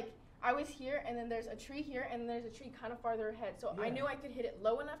 so I was here, and then there's a tree here, and then there's a tree kind of farther ahead. So I knew I could hit it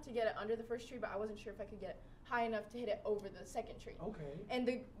low enough to get it under the first tree, but I wasn't sure if I could get it high enough to hit it over the second tree. Okay. And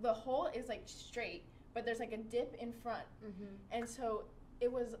the hole is straight, but there's a dip in front. Mm-hmm. And so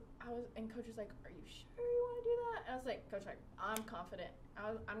and coach was like, are you sure you want to do that? And I was like, coach, I'm confident.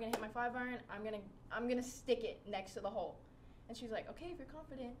 I'm gonna hit my 5-iron. I'm gonna stick it next to the hole. And she was like, okay, if you're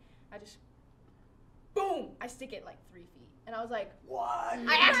confident. I just, boom, I stick it 3 feet. And I was like, what?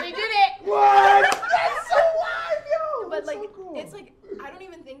 I actually did it. What? That's so wild, yo. But That's so cool. it's I don't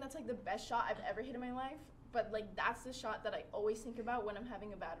even think that's the best shot I've ever hit in my life. but like that's the shot that I always think about when I'm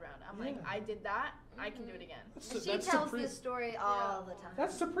having a bad round. I'm like, I did that, I can do it again. She tells this story all the time.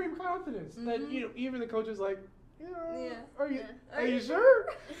 That's supreme confidence. That even the coach is like, are you sure?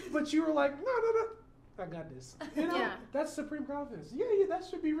 But you were like, no, I got this. That's supreme confidence. Yeah, that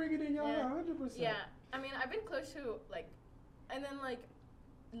should be ringing in y'all 100%. Yeah, I mean, I've been close to like, and then like,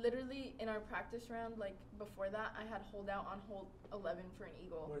 literally in our practice round, like before that, I had hold out on hole 11 for an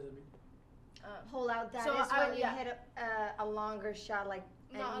eagle. What does it mean? Hold out, that is when you hit a longer shot, like,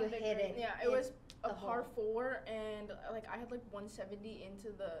 and you hit it. Yeah, it was a par 4, and like I had like 170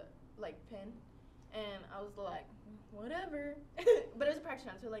 into the like pin, and I was like, whatever. But it was a practice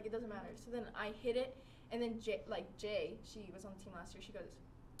round, so like it doesn't matter. So then I hit it, and then Jay, she was on the team last year, she goes,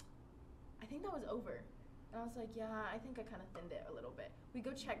 I think that was over. And I was like, yeah, I think I kind of thinned it a little bit. We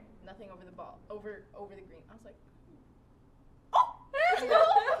go check, nothing over the ball, over the green. I was like,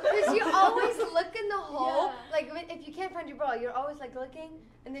 because you always look in the hole. Like if you can't find your ball, you're always like looking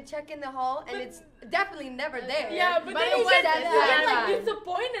and then checking the hole, and it's definitely never there. Yeah, but then you get like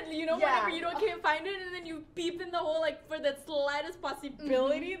disappointed, whenever you can't find it, and then you peep in the hole like for the slightest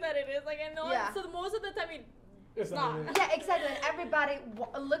possibility that it is. Like I know. So most of the time it's not. Yeah, exactly. And everybody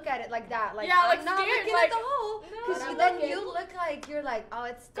look at it like that. Like, like I'm not looking at the hole. Because then you look like you're like, oh,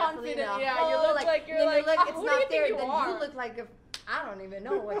 it's definitely in a hole. Yeah, you look like you're like, it's not there. Then you look like I don't even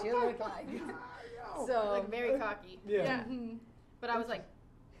know what you look like. So like very cocky. Yeah. But I was like,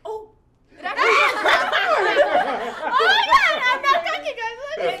 oh. Oh my God, I'm not cocky,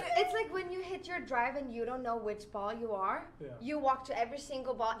 guys. It's like when you hit your drive and you don't know which ball you are. Yeah. You walk to every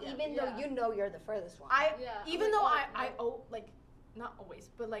single ball, even though you know you're the furthest one. Even though I like, not always,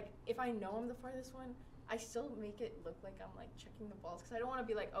 but like if I know I'm the farthest one, I still make it look like I'm like checking the balls, because I don't want to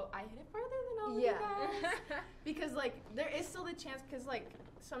be like, oh, I hit it farther than all of you guys. Because like there is still the chance, because like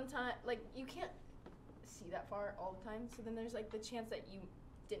sometimes like you can't see that far all the time, so then there's like the chance that you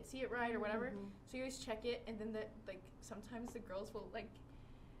didn't see it right or whatever. So you always check it, and then like sometimes the girls will like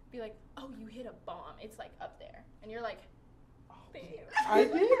be like, oh, you hit a bomb, it's like up there, and you're like, oh, I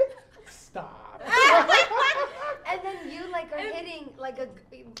did. Stop. And then you like are hitting like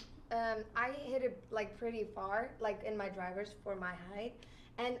I hit it like pretty far, like in my drivers for my height,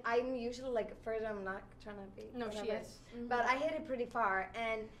 and I'm usually like further. I'm not trying to be. No, she is. But I hit it pretty far,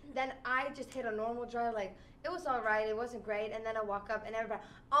 and then I just hit a normal drive. Like it was all right. It wasn't great, and then I walk up, and everybody,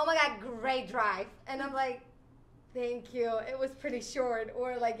 oh my God, great drive, and I'm like, thank you. It was pretty short,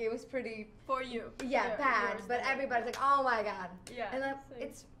 or like it was pretty for you. Yeah, bad. But everybody's like, oh my God. Yeah. And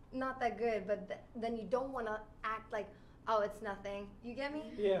it's not that good. But then you don't want to act like, oh, it's nothing. You get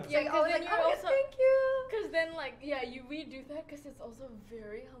me? Yeah. So you're always like, oh, thank you. Because then, like, we do that because it's also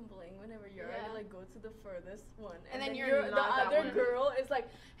very humbling whenever you're already, like, go to the furthest one. And then the other girl is like,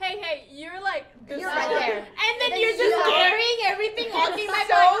 hey, you're, like, you're right there. And then you're just carrying everything, walking like,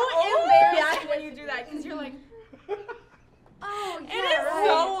 so embarrassed when you do that, because you're like, oh, yeah, it is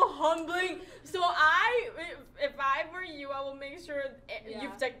so humbling. So if I were you, I will make sure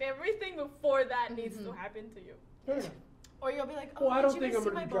you've checked everything before that needs to happen to you. Yeah. Or you'll be like, oh, well, I don't think I'm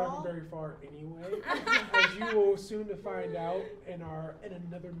going to be driving very far anyway. As you will soon to find out in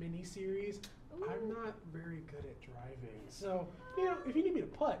another mini series, I'm not very good at driving. So, if you need me to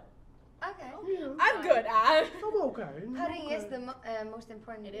putt, okay. I'm good at. I'm okay. Putting is the most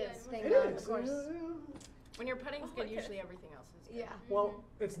important thing. It is. Of course. When you're putting's good, usually everything else is good. Yeah. Well,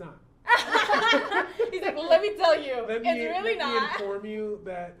 it's not. He's like, let me tell you, let me inform you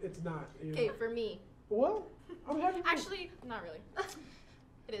that it's not. Okay, for me. Well, I'm happy. Actually, not really.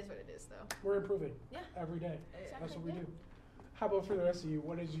 It is what it is, though. We're improving. Yeah. Every day. Exactly. That's what we do. How about for the rest of you?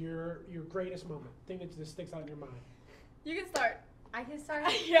 What is your greatest moment? Thing that just sticks out in your mind? You can start. I can start.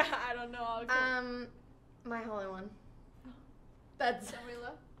 Yeah, I don't know. My hole-in-one. That's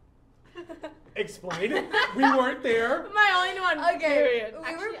Explain it. We weren't there. My only one. Okay. Period.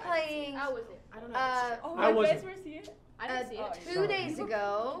 We were playing. I was there. I don't know. I wasn't. You guys were seeing it? I didn't see it. 2 days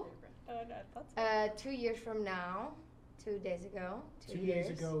ago. No, 2 years from now. 2 days ago. 2 days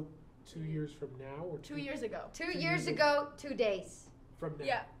ago. 2 years from now, or 2 years ago. 2 years ago. 2 days. From now.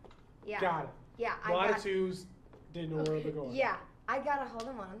 Yeah. Got it. Yeah. A lot of twos. Didn't know where to go. Yeah. I got a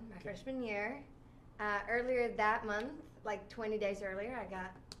hole-in-one my freshman year. Earlier that month, like 20 days earlier, I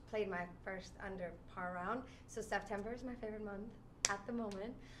played my first under par round. So September is my favorite month at the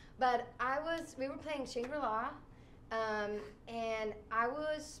moment. But we were playing Shangri-La, and I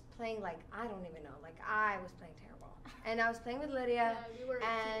was playing like, I don't even know, like I was playing terrible. And I was playing with Lydia.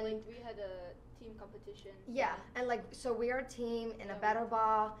 Yeah, we had a team competition. Yeah, and like, so we are a team in a battle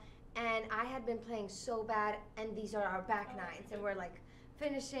ball, and I had been playing so bad, and these are our back nines, and we're like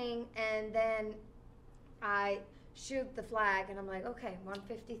finishing, and then I shoot the flag, and I'm like, okay,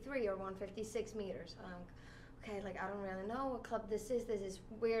 153 or 156 meters. Okay, like I don't really know what club this is. This is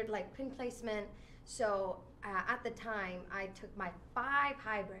weird, like pin placement. So at the time, I took my 5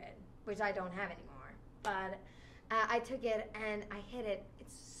 hybrid, which I don't have anymore. But I took it and I hit it.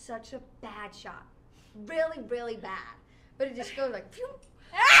 It's such a bad shot, really, really bad. But it just goes like, phew.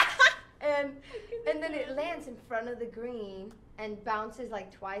 and then it lands in front of the green and bounces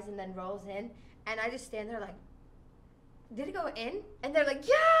like twice and then rolls in. And I just stand there like, did it go in? And they're like,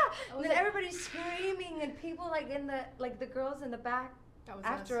 yeah! And then everybody's screaming, and people like in the, like the girls in the back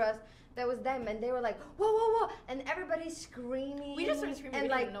after us, that was them, and they were like, whoa, whoa, whoa, and everybody's screaming. We just started screaming, and we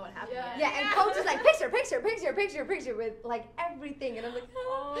didn't even know what happened. Yeah, and coach is like, picture, picture, picture, picture, picture, with like everything, and I'm like,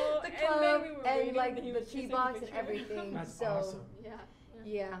 oh, the club, and like the tee box and everything. That's so, awesome.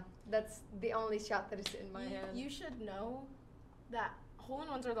 Yeah, that's the only shot that is in my hand. You should know that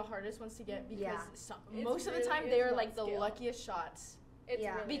hole-in-ones are the hardest ones to get because most of really, the time they are like the luckiest shots. It's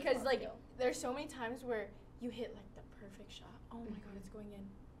really because like there's so many times where you hit like the perfect shot. Oh my god, it's going in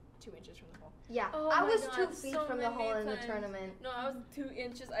 2 inches from the hole. Yeah, I was 2 feet from the hole in the tournament. No, I was 2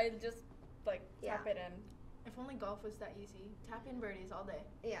 inches. I just like tap it in. If only golf was that easy. Tap in birdies all day.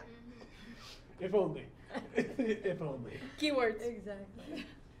 Yeah. If only. If only. Keywords. Exactly.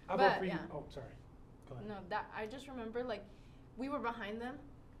 How about for you? Oh, sorry. Go ahead. No, that I just remember like we were behind them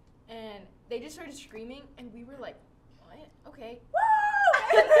and they just started screaming and we were like, what? Okay.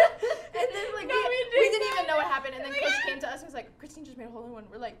 Woo! and then like we didn't even know what happened, and then coach came to us and was like, Kristin just made a hole-in-one.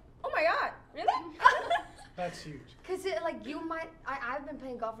 We're like, oh my god, really? That's huge. Cause like you might, I've been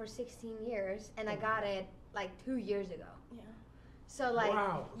playing golf for 16 years and I got it like 2 years ago. Yeah. So like,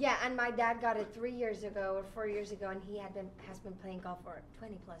 wow. Yeah, and my dad got it 3 years ago or 4 years ago, and he has been playing golf for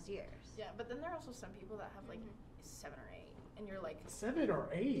 20 plus years. Yeah, but then there are also some people that have like 7 or 8, and you're like 7 or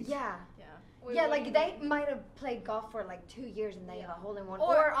 8. Yeah. Yeah. Yeah, like they might have played golf for like 2 years and they have a hole-in-one,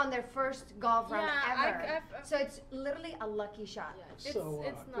 or on their first golf round ever. So it's literally a lucky shot. Yeah. So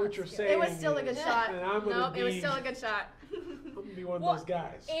it's not what you're skill. saying it was still a good shot. Nope, it was still a good shot. I'm gonna be one of those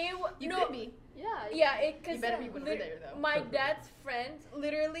guys. You could be. Yeah, cause you better be one over there though. My dad's friend,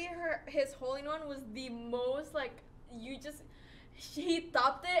 literally his hole-in-one was the most like he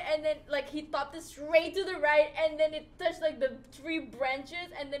topped it, and then like he topped it straight to the right, and then it touched like the 3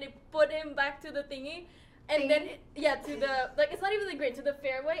 branches, and then it put him back to the thingy, and then to the like it's not even the green, to the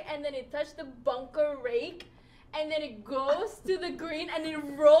fairway, and then it touched the bunker rake, and then it goes to the green, and it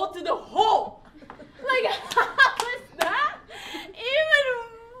rolled to the hole. Like how is that even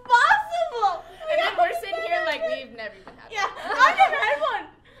possible? And then we're sitting here like we've never even had one. Yeah, I've never had one.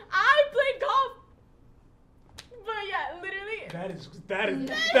 I played golf. But yeah, literally. That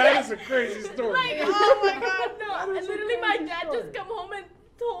is a crazy story. Like, oh my god, no. And literally my dad just come home and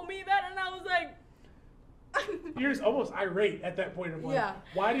told me that, and I was like, You're just almost irate at that point of like,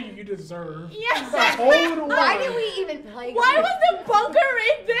 why do you deserve exactly. Why did we even play? Why was the bunker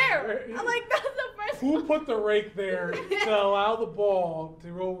rake there? I'm like, that's the first Who put the rake there to allow the ball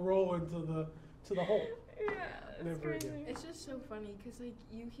to roll into the hole? Yeah, Never crazy. again. It's just so funny because like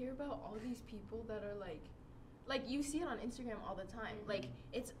you hear about all these people that are like you see it on Instagram all the time. Like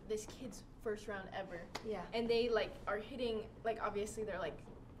it's this kid's first round ever. Yeah. And they like are hitting, like obviously they're like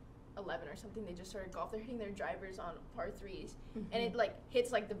 11 or something. They just started golf. They're hitting their drivers on par 3s, and it like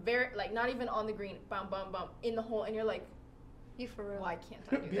hits like the very like not even on the green, bum bum bum in the hole, and you're like, you for real? Why can't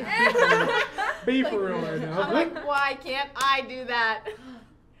I do that? Be for real right now. I'm like, why can't I do that?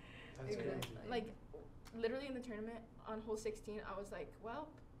 That's crazy. Like literally in the tournament on hole 16, I was like, well,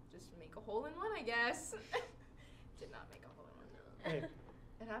 just make a hole-in-one, I guess. Did not make a hole-in-one. Hey,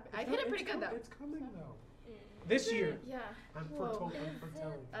 it happened. I hit it pretty good though. It's coming though. This year. Yeah. I'm foretelling.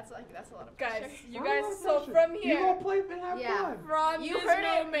 That's a lot of Guys, pressure. you guys, so from here. You gonna play and have fun. From You this heard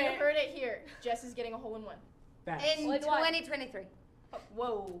moment. it. You heard it here. Jess is getting a hole-in-one. In 2023. Oh,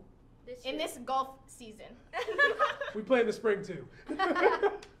 whoa. In this golf season. We play in the spring too.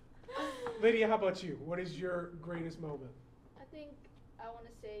 Lydia, how about you? What is your greatest moment? I think I want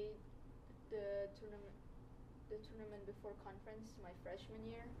to say the tournament before conference, my freshman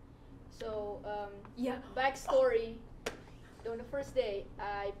year. So backstory. On the first day,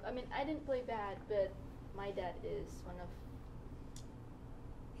 I mean I didn't play bad, but my dad is one of.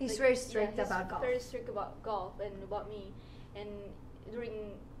 He's very strict about golf. Very strict about golf and about me, and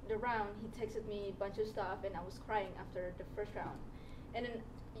during the round he texted me a bunch of stuff, and I was crying after the first round, and then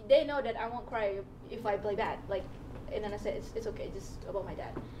they know that I won't cry if I play bad. Like, and then I said it's okay, just about my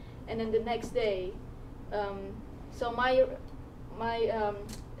dad. And then the next day, so my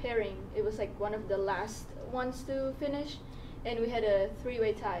pairing, it was like one of the last ones to finish, and we had a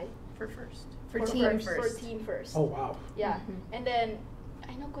 3-way tie For first. For team first. Oh wow. Yeah, and then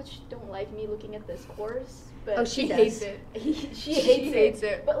I know coach don't like me looking at the scores, but she hates it. She hates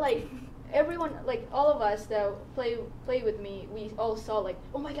it. But like everyone, like all of us that play with me, we all saw like,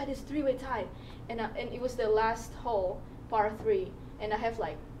 oh my god, it's 3-way tie, and it was the last hole, par 3, and I have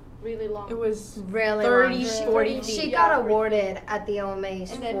like really long. It was really 30, long. 40 feet. She got awarded at the OMAs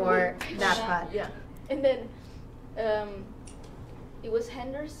for that putt. Yeah. And then it was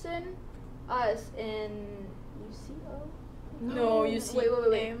Henderson, us, and UCO. No, UCO.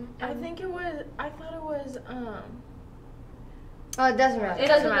 Wait. I think it was. I thought it was. Oh, it doesn't matter. It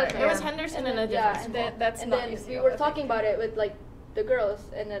doesn't matter. It was Henderson and a different. And that's and not then UCO, we were talking about it with like the girls,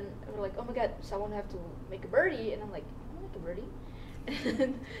 and then we're like, oh my god, someone have to make a birdie, and I'm like, I want to make a birdie.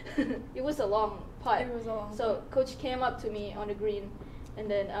 And it was a long putt. It was a long. So coach came up to me on the green, and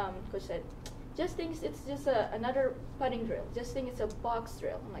then coach said, just think it's just another putting drill. Just think it's a box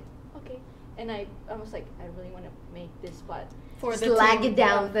drill. I'm like, okay. And I was like, I really want to make this putt. Just lag it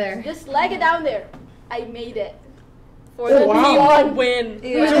down there. Just lag it down there. I made it. For the team to win.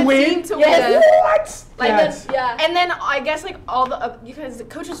 Yeah. To win? Team to Yes. win. What? Like Yes. Yeah. And then I guess like all the because the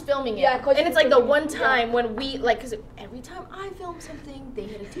coach was filming it. Yeah, coach and it's was like the filming one it, time when we like because every time I film something they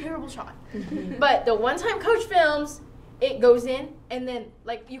hit a terrible shot. But the one time coach films, it goes in, and then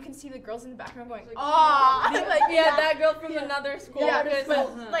like you can see the girls in the background going, "Ah!" Like that girl from another school. Yeah, because,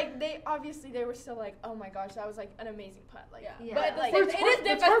 but like they were still like, "Oh my gosh, that was like an amazing putt." Like, Yeah. But like, it is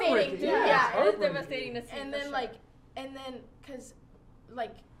devastating. Too. Yeah, It is it's devastating to see. and then because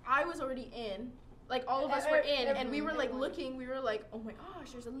like I was already in. Like all of us were in, and we were like looking. We were like, "Oh my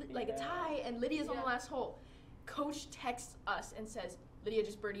gosh, there's a tie, and Lydia's on the last hole." Coach texts us and says, "Lydia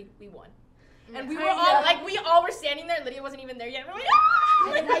just birdied. We won." And we were all were standing there. Lydia wasn't even there yet. We're like,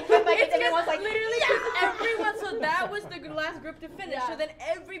 "Ah!" And I came back and everyone was like, literally everyone. So that was the last group to finish. Yeah. So then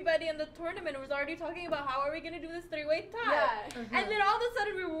everybody in the tournament was already talking about how are we gonna do this 3-way tie. Yeah. And then all of a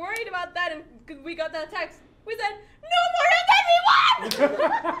sudden we were worried about that, and 'cause we got that text. We said, "No more, and then we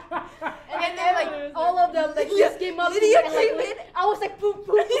won!" And then like all of them like just came up to me and like I was like poop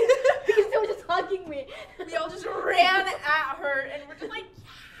because they were just hugging me. we all just ran at her, and we're just like,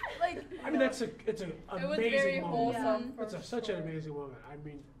 yeah, like. I mean, it's an amazing very moment. wholesome. It's such an amazing moment. I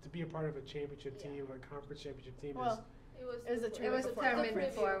mean, to be a part of a championship team, a conference championship team is. It was a tournament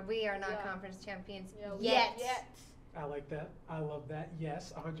before. We are not Yeah. conference champions Yet. I like that. I love that.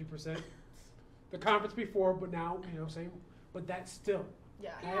 Yes, 100%. The conference before, but now, same. But that's still.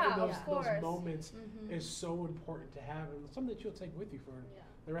 Yeah. Having those of course. moments is so important to have, and something that you'll take with you for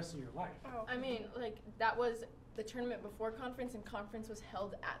the rest of your life. Oh. I mean, like that was the tournament before conference, and conference was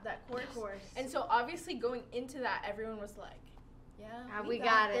held at that course. And so obviously going into that, everyone was like, "Yeah, we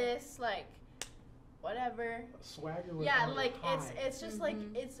got it. this." Like, whatever. Swagger was Yeah, on like high. it's just like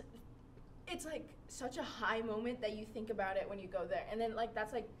it's like such a high moment that you think about it when you go there, and then like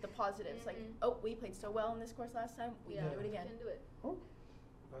that's like the positives. Like, oh, we played so well in this course last time, we can do it again. We can do it. Oh,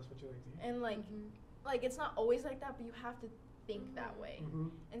 that's what you like to hear. And like it's not always like that, but you have to think that way.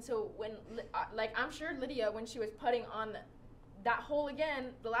 And so when like I'm sure Lydia, when she was putting on that hole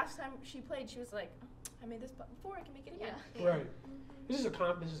again, the last time she played, she was like, I made this putt before, I can make it again. Right. This is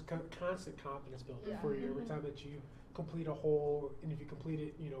constant confidence building for you every time that you complete a hole, and if you complete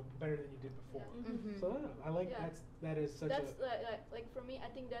it, better than you did before. So I like that is such that's like for me, I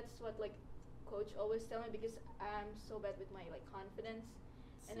think that's what like coach always tell me, because I'm so bad with my like confidence,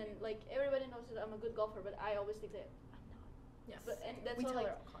 and then like everybody knows that I'm a good golfer, but I always think that I'm not. Yes. But and that's we all, tell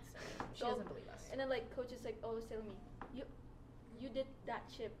like, her constantly. She doesn't believe us. And then like coach is like always telling me, you did that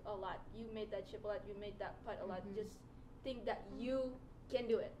chip a lot, you made that chip a lot, you made that putt a lot. Just think that you can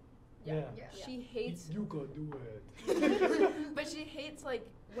do it. Yeah. She hates. You can do it. But she hates like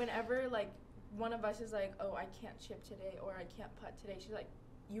whenever like one of us is like, oh, I can't chip today or I can't putt today. She's like,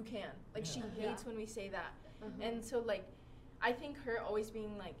 you can. Like she hates when we say that. And so like, I think her always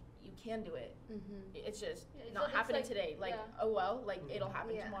being like, you can do it. It's just not happening today. Like, oh well, like it'll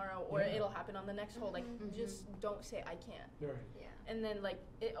happen tomorrow or it'll happen on the next hole. Like, just don't say I can't. Right. Yeah. And then like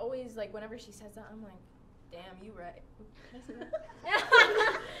it always like whenever she says that, I'm like, damn, you right.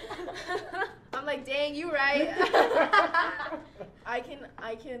 I'm like, dang, you right. I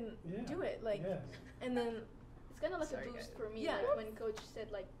can do it. Like, and then it's kind of like a boost for me. Like when coach said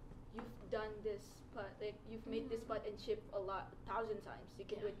like, you've done this putt, like you've made this putt and chip 1,000 times. You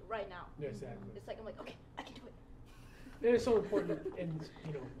can do it right now. Yeah, exactly. It's like I'm like, okay, I can do it. And it's so important, and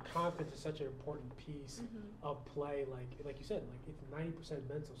confidence is such an important piece of play. Like you said, like it's 90%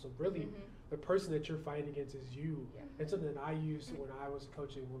 mental. So really, the person that you're fighting against is you. And something that I used when I was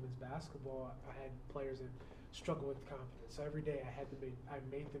coaching women's basketball, I had players that struggle with confidence. So every day I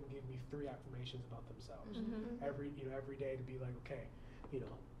made them give me 3 affirmations about themselves. Every day to be like, okay,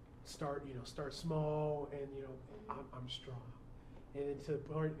 start small, and I'm strong. And then to the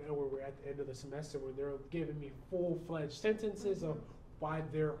point where we're at the end of the semester, when they're giving me full-fledged sentences of why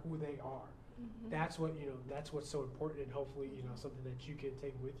they're who they are. That's what that's what's so important, and hopefully something that you can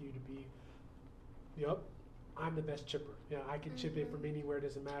take with you to be. I'm the best chipper. I can chip it from anywhere. It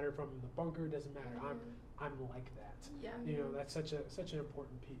doesn't matter, from the bunker. It doesn't matter. I'm like that. Yeah. That's such an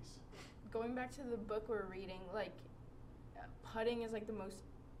important piece. Going back to the book we're reading, like putting is like the most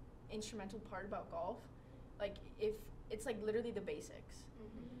instrumental part about golf. Like if it's like literally the basics,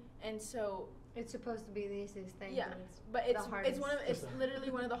 and so it's supposed to be the easiest thing. Yeah, but it's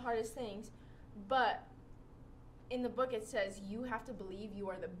literally one of the hardest things. But in the book it says you have to believe you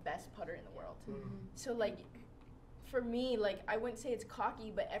are the best putter in the world. So like for me, like I wouldn't say it's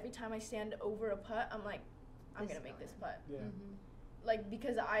cocky, but every time I stand over a putt, I'm like, I'm gonna make this putt. Yeah. Like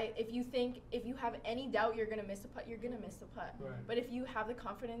because if you have any doubt you're gonna miss the putt, you're gonna miss the putt. Right. But if you have the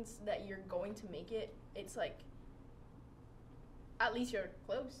confidence that you're going to make it, it's like at least you're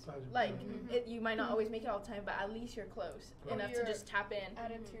close. 100%. Like you might not always make it all the time, but at least you're close enough to just tap in.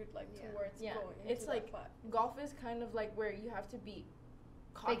 Attitude towards going. It's like golf is kind of like where you have to be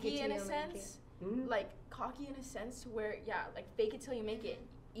cocky in a sense. Like cocky in a sense to where like fake it till you make it.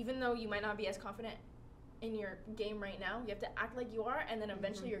 Even though you might not be as confident in your game right now, you have to act like you are, and then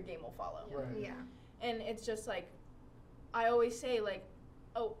eventually your game will follow. Right. Yeah. And it's just like I always say, like,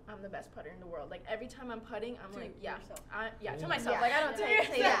 oh, I'm the best putter in the world. Like every time I'm putting, I'm like, to myself. Like I don't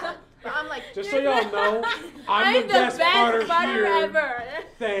say that, but I'm like, just so y'all know, I'm the best putter ever.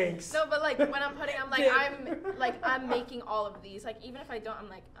 Thanks. No, but like when I'm putting, I'm making all of these. Like even if I don't, I'm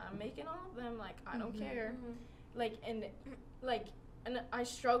like, I'm making all of them. Like I don't care. And I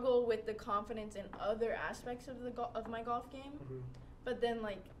struggle with the confidence in other aspects of of my golf game. But then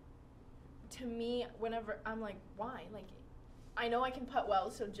like, to me, whenever I'm like, why? Like, I know I can putt well,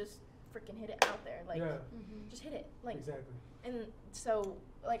 so just freaking hit it out there. Like, just hit it. Like, exactly. And so,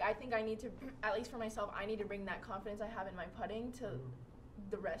 like, I think I need to, at least for myself, I need to bring that confidence I have in my putting to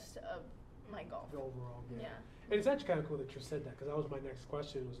the rest of my golf. The overall game. Yeah. And it's actually kind of cool that you said that, because that was my next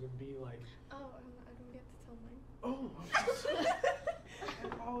question, was going to be like, I don't get to tell mine. Oh, I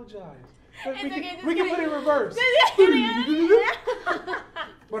apologize. But It's we okay, can just put it in reverse.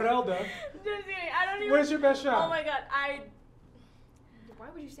 Marelda, Just kidding. I don't even. where's your best shot? Oh my god, Why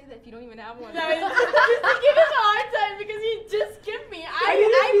would you say that if you don't even have one? No, just to give him a hard time because he just skipped me.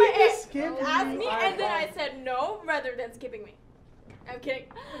 I skip asked me, and then I apologize. said no rather than skipping me. I'm kidding.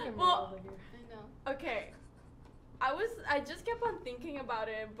 Well, I know. okay. I just kept on thinking about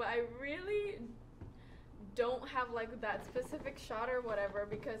it, but I really don't have like that specific shot or whatever,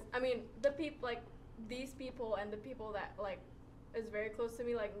 because I mean the people, like these people and the people that like is very close to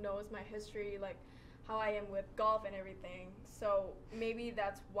me, like knows my history, like how I am with golf and everything. So maybe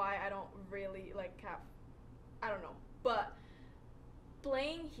that's why I don't really like have, I don't know. But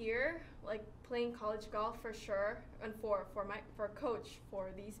playing here, like playing college golf for sure, and for coach, for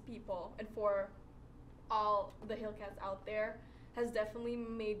these people, and for all the Hillcats out there, has definitely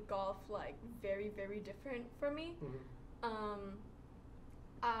made golf like very, very different for me.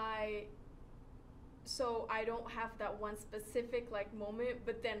 So I don't have that one specific like moment,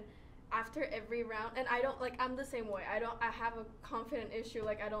 but then after every round, and I don't like, I'm the same way. I have a confident issue.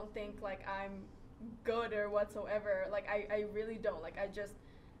 Like I don't think like I'm good or whatsoever. Like I really don't. Like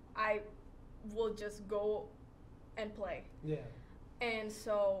I will just go and play. Yeah. And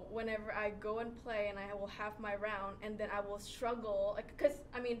so whenever I go and play, and I will have my round, and then I will struggle, like, cause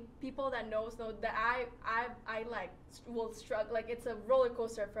I mean, people that know that I like will struggle. Like it's a roller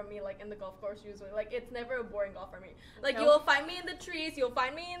coaster for me, like in the golf course usually. Like it's never a boring golf for me. Like you'll find me in the trees, you'll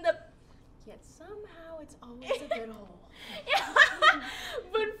find me in the. Yet somehow it's always a good hole. Yeah.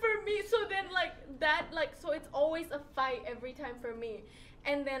 But for me, so then like that, like so it's always a fight every time for me.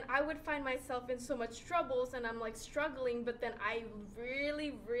 And then I would find myself in so much troubles, and I'm like struggling, but then I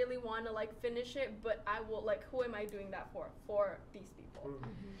really, really want to like finish it, but I will like, who am I doing that for? For these people.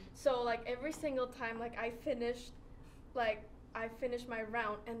 So like every single time, like I finished my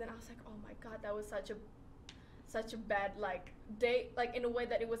round, and then I was like, oh my God, that was such a bad like day, like in a way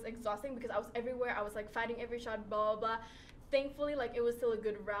that it was exhausting, because I was everywhere. I was like fighting every shot, blah, blah, blah. Thankfully, like it was still a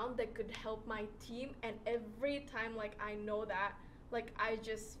good round that could help my team. And every time like I know that, like I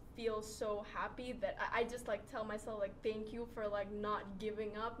just feel so happy that I just like tell myself like, thank you for like not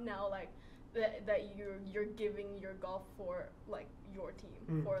giving up now, like that you're giving your golf for like your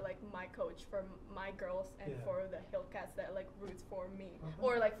team, for like my coach, for my girls, and for the Hillcats that like roots for me,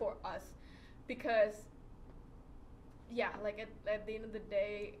 or like for us, because like at the end of the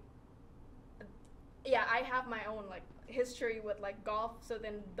day, I have my own like history with like golf. So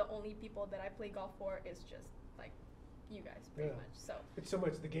then the only people that I play golf for is just like you guys, pretty much. So it's so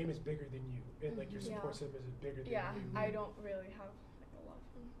much. The game is bigger than you, and like your support system is bigger than you. I don't really have like a lot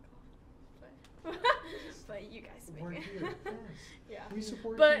from golf, but you guys make We're it. here. Yes. We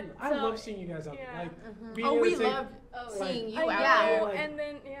support but, you. I love seeing you guys out there. Like, we love seeing you out there. Like, and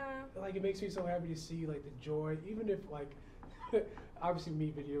then like it makes me so happy to see like the joy, even if like. Obviously,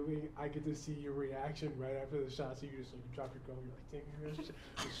 me videoing, I get to see your reaction right after the shot. So you just like drop your goal. You're like, dang,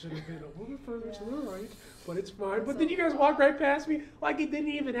 it should have been a little bit further to the right, but it's fine. But then you guys walk right past me like it didn't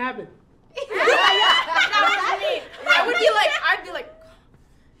even happen. That was me. I'd be like,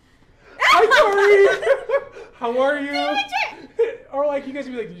 hi, Tori. How are you? Or like you guys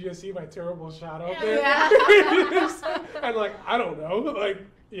would be like, did you guys see my terrible shot out there? I'm like, I don't know. Like,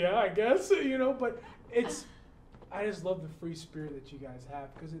 yeah, I guess, but it's. I just love the free spirit that you guys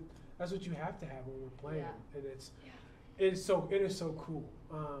have because that's what you have to have when we're playing, and it is so cool.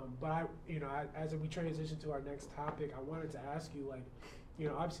 But as we transition to our next topic, I wanted to ask you, like,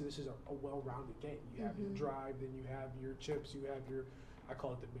 obviously this is a well-rounded game. You have your drive, then you have your chips, you have your, I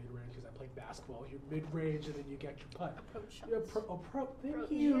call it the mid-range because I play basketball. Your mid-range, and then you get your putt. Approach shots.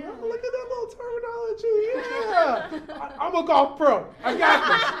 Thank you. Yeah. Oh, look at that little terminology. Yeah, I'm a golf pro. I got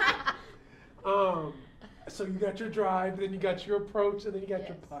this. So you got your drive, then you got your approach, and then you got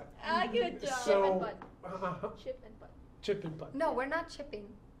your putt. Good job. So, Chip and putt. Chip and putt. No, we're not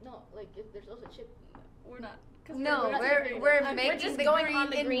chipping. No, like if there's also chip. We're not. No, we're making just the going green on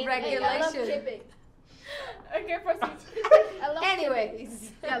the in green. regulation. I love chipping. Okay, proceed.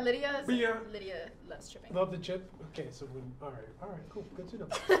 Anyways. Yeah, Lydia loves chipping. Love the chip? Okay, so all right, cool, good to know.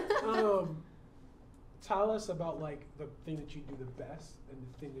 Tell us about like the thing that you do the best and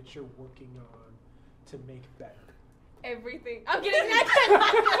the thing that you're working on to make better. Everything. I'm kidding.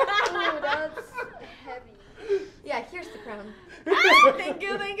 Ooh, that's heavy. Yeah, here's the crown. Thank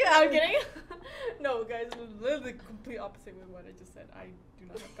you. I'm kidding. No, guys, literally the complete opposite with what I just said. I do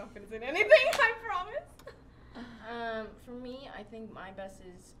not have confidence in anything. I promise. For me, I think my best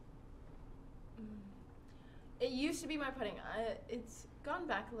is. It used to be my putting. It's gone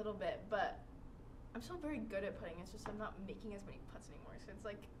back a little bit, but I'm still very good at putting. It's just I'm not making as many putts anymore. So it's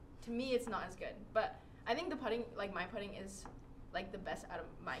like, to me, it's not as good. But I think the putting, like my putting, is like the best out of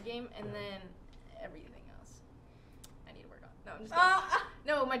my game, and then everything else I need to work on. No, I'm just kidding.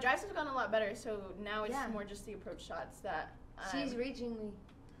 No, my drives have gotten a lot better. So now it's more just the approach shots that. She's reaching me.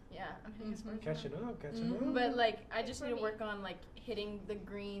 Yeah, I'm hitting as far as Catching up. But like, I just need to work on like hitting the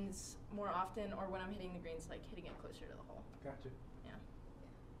greens more often, or when I'm hitting the greens, like hitting it closer to the hole. Gotcha.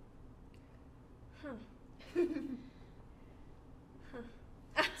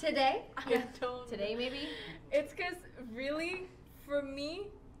 Today? I don't. Today, maybe? It's because really, for me,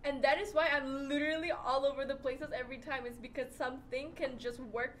 and that is why I'm literally all over the places every time, is because something can just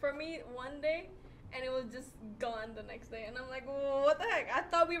work for me one day, and it was just gone the next day. And I'm like, well, what the heck? I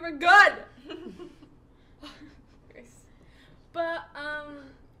thought we were good. But,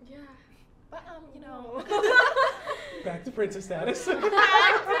 yeah. But, Back to princess status.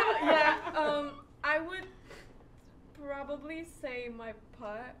 I would probably say my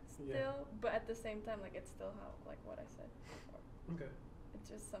putt still, but at the same time, like, it's still like what I said before. Okay. It's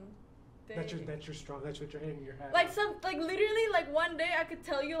just something. That's your strong. That's what you're hanging your hat. Like literally, like one day I could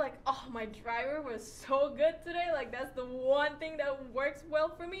tell you, like, oh, my driver was so good today. Like, that's the one thing that works well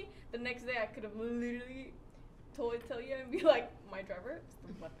for me. The next day I could have literally totally tell you and be like, my driver is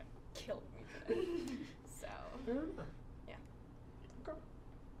the one that killed me today. So. Yeah. Okay.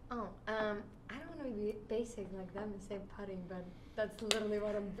 Oh, I don't want to be basic like them and say putting, but that's literally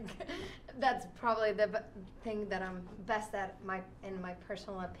what I'm. That's probably the thing that I'm best at, in my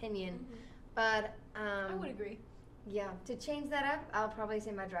personal opinion. Mm-hmm. But I would agree. Yeah, to change that up, I'll probably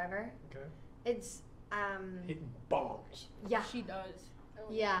say my driver. Okay. It's hitting bombs. Yeah. She does. Oh.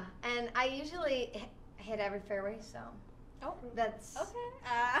 Yeah, and I usually hit every fairway, so. Oh. That's okay.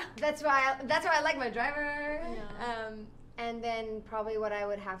 That's why I like my driver. Yeah. And then probably what I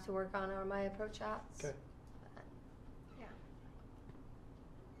would have to work on are my approach shots. Okay. Yeah.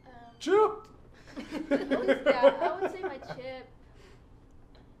 Chip. I would say my chip.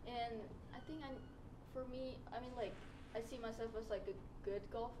 And I think for me, I mean, like, I see myself as like a good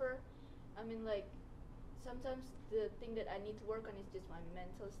golfer. I mean, like, sometimes the thing that I need to work on is just my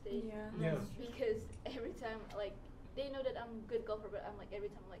mental state. Yeah. Because every time, like, they know that I'm a good golfer, but I'm like, every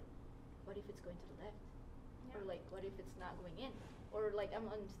time, like, what if it's going to the left? Yeah. Or like, what if it's not going in? Or like, I'm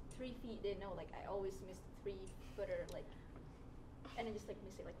on 3 feet, they know, like, I always miss 3-footer, like, and then just like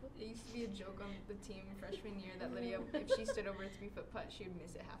miss it like. Whoop. It used to be a joke on the team freshman year that Lydia, if she stood over a 3-foot putt, she would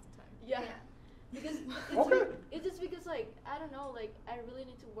miss it half the time. Yeah. Because it's just because like I don't know, like I really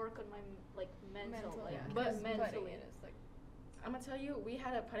need to work on my like mental. Like, yeah. But mentally it is like I'm gonna tell you, we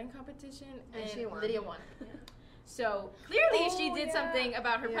had a putting competition and she won. Lydia won. Yeah. So clearly she did yeah. something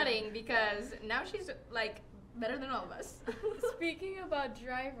about her putting because now she's like better than all of us. Speaking about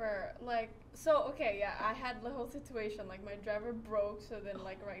driver, like, so okay, yeah, I had the whole situation, like my driver broke, so then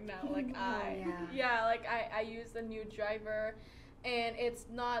like right now, like I used a new driver, and it's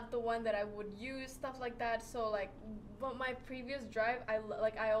not the one that I would use, stuff like that. So like, but my previous drive,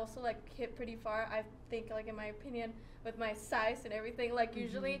 I also like hit pretty far. I think, like, in my opinion, with my size and everything, like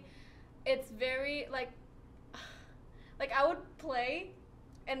usually, it's very like I would play,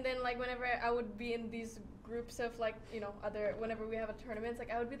 and then like whenever I would be in these groups of like, you know, whenever we have a tournament, like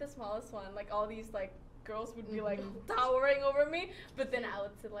I would be the smallest one, like all these like girls would be like towering over me, but then I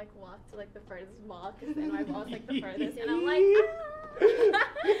would like walk to like the furthest wall, because then my ball's like the furthest, and I'm like,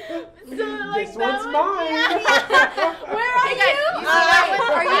 so like this that one's mine. Where are you?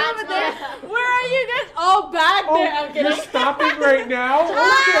 Are you over there? Where are you guys? Oh, back there. I'm You're kidding. stopping right now?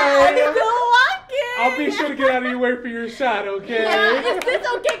 I'm Okay. still walking. I'll be sure to get out of your way for your shot, okay? Yeah, is this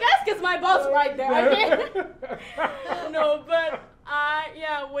okay, guys? Because my ball's right there. Okay. No, but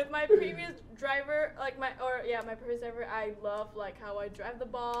yeah, with my previous driver, like my previous driver, I love like how I drive the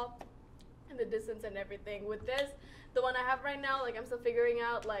ball and the distance and everything. With this, the one I have right now, like I'm still figuring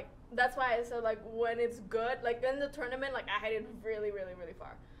out, like that's why I said like when it's good, like in the tournament, like I hit it really, really, really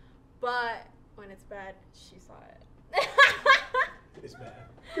far. But when it's bad, she saw it. It's bad.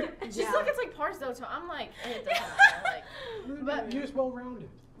 She's like, it's like pars though, so I'm like, it doesn't matter. Like, But you're just well-rounded.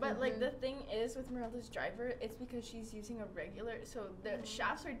 but like the thing is with Marelda's driver, it's because she's using a regular, so the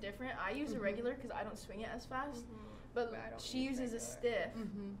shafts are different. I use a regular because I don't swing it as fast, but she uses a stiff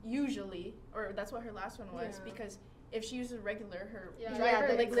usually, or that's what her last one was, because if she uses a regular, her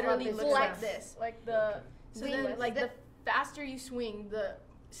driver like literally looks like this, like the. so then like the faster you swing, the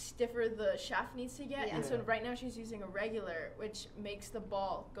stiffer the shaft needs to get, and so right now she's using a regular, which makes the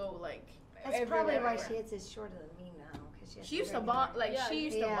ball go like. That's probably why she hits it shorter than me now. She used to bomb, like she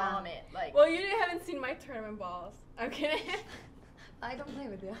used to bomb it, like. Well, you haven't seen my tournament balls. I'm kidding. I don't play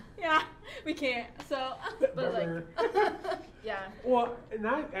with you. Yeah, we can't. So, but like, yeah. Well, and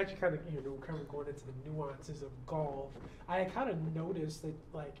I actually kind of going into the nuances of golf. I kind of noticed that,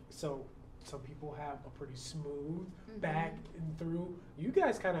 like, so some people have a pretty smooth back and through. You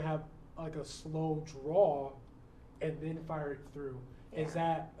guys kind of have like a slow draw, and then fire it through. Yeah. Is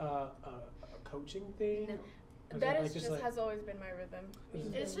that a coaching thing? No. That is just has always been my rhythm.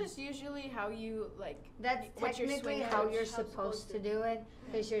 It's just usually how you like. That's technically how you're supposed to do it,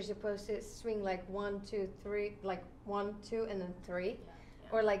 because you're supposed to swing like 1, 2, 3, like 1, 2, and then 3,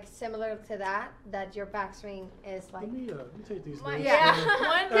 or like similar to that. That your backswing is like. Let me take these notes.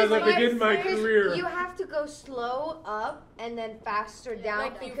 As I begin my career. You have to go slow up and then faster down,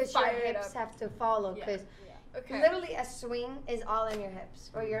 like because your hips have to follow. Because literally a swing is all in your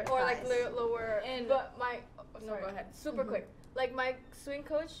hips or your thighs. Like lower. And but my. No, go ahead. Super quick. Like my swing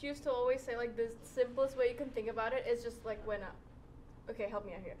coach used to always say, like the simplest way you can think about it is just like when okay, help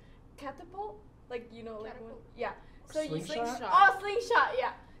me out here. Catapult? Like, you know, like when, so you slingshot. Oh, slingshot,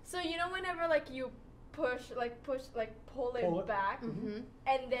 yeah. So you know whenever like you pull it back,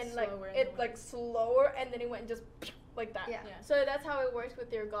 and then slower, like it like slower, and then it went just like that. Yeah. So that's how it works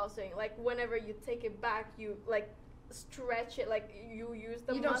with your golf swing. Like whenever you take it back, you like stretch it, like you use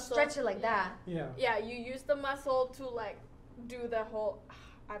the muscle. You don't stretch it like that. Yeah, you use the muscle to like do the whole.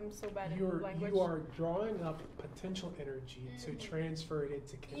 I'm so bad in language. You are drawing up potential energy to transfer it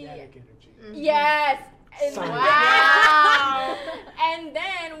into kinetic energy. Yes. Wow. And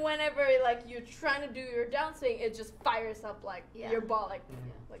then whenever like you're trying to do your downswing, it just fires up like your ball, like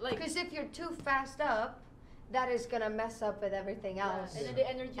because if you're too fast up, that is gonna mess up with everything else. And then the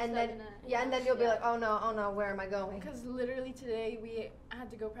energy. And then you'll be like, oh no, where am I going? Because literally today we had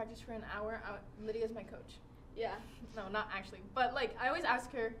to go practice for an hour. Lydia's my coach. Yeah. No, not actually. But like I always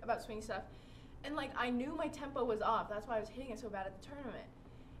ask her about swing stuff, and like I knew my tempo was off. That's why I was hitting it so bad at the tournament.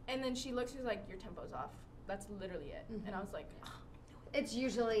 And then she looks, she's like, your tempo's off. That's literally it. And I was like, oh, it's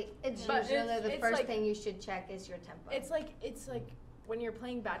usually the first thing you should check is your tempo. It's like when you're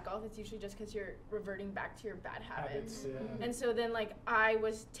playing bad golf, it's usually just because you're reverting back to your bad habits. And so then like I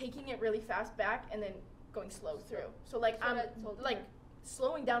was taking it really fast back and then going slow through. So like I'm like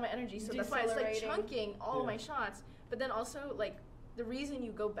slowing down my energy. So that's why it's like chunking all of my shots. But then also like the reason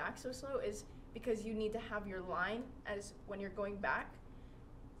you go back so slow is because you need to have your line as when you're going back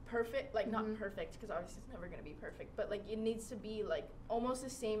perfect, like not perfect, because obviously it's never gonna be perfect, but like it needs to be like almost the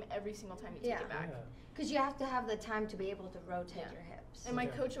same every single time you take it back. Because you have to have the time to be able to rotate your hips. And my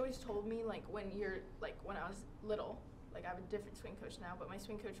coach always told me, like, when I was little, like I have a different swing coach now, but my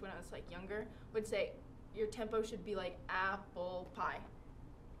swing coach when I was like younger would say your tempo should be like apple pie.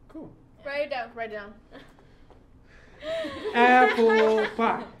 Cool. Yeah. Write it down. Write it down. Apple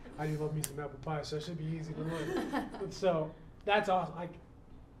pie. I do love me some apple pie, so it should be easy to learn. So that's awesome. Like,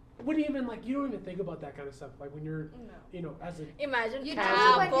 what do you even like? You don't even think about that kind of stuff. Like when you're, you know, as a imagine you do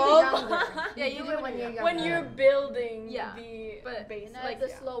it when you're younger. Yeah, you do it when you're younger. When you're building the base, like the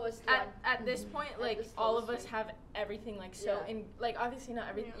slowest one. At this point, like all of us have everything like so in like obviously not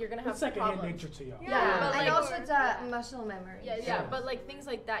everything you're gonna have it's second hand problems. nature to y'all. Yeah, but and like, also it's a muscle memory. Yeah, but like things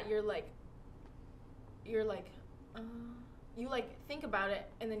like that, you're like, you like think about it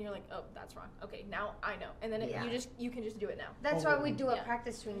and then you're like, oh, that's wrong. Okay, now I know, and then you can just do it now. That's why we do a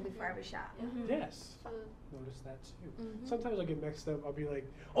practice swing before every shot. Yes, notice that too. Sometimes I get mixed up. I'll be like,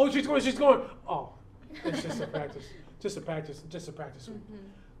 oh, she's going. Oh, it's just a practice, just a practice swing.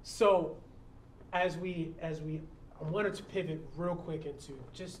 So, as we, I wanted to pivot real quick into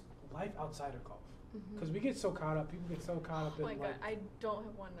just life outside of golf, because we get so caught up. People get so caught up in my God, like, I don't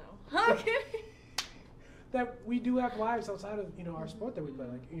have one now. Okay. that we do have lives outside of our sport that we play.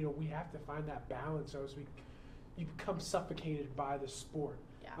 Like we have to find that balance, or else you become suffocated by the sport.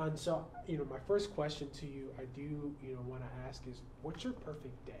 Yeah. And so my first question to you, I do want to ask is, what's your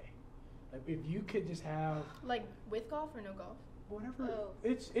perfect day? Like if you could just have like with golf or no golf, whatever.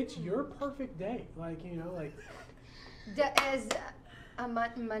 It's your perfect day. Like like. Is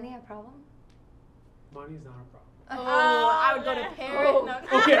money a problem? Money's not a problem. I would go to Paris. No.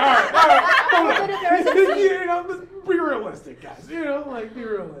 Okay, all right. Be realistic, guys. Be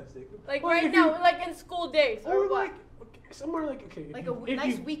realistic. Like right now, like in school days, or what? like somewhere like a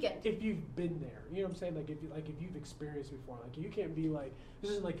nice weekend. If you've been there, you know what I'm saying. Like if you've experienced before, like you can't be like,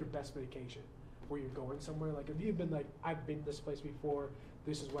 this isn't like your best vacation where you're going somewhere. Like if you've been like, I've been this place before.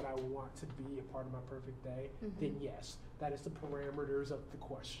 This is what I want to be a part of my perfect day. Then yes, that is the parameters of the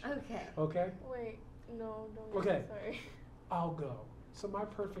question. Okay. Okay. Wait. No, okay. Sorry. I'll go. So my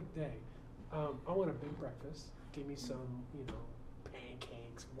perfect day. I want a big breakfast. Give me some,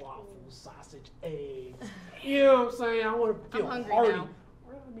 pancakes, waffles, sausage, eggs. You know what I'm saying? I want to feel I'm hungry hearty. now.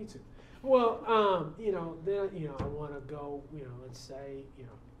 Well, me too. Well, then I want to go. Let's say,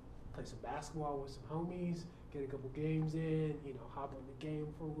 play some basketball with some homies. Get a couple games in. Hop on the game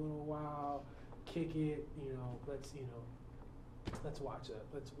for a little while. Kick it. Let's watch a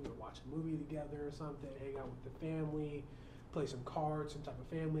movie together or something, hang out with the family, play some cards, some type of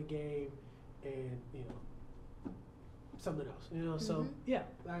family game, and something else. So yeah,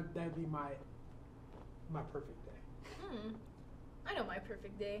 that'd be my perfect day. I know my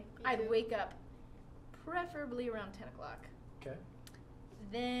perfect day. I'd wake up preferably around 10 o'clock. Okay.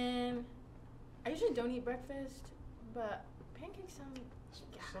 Then I usually don't eat breakfast, but pancakes sound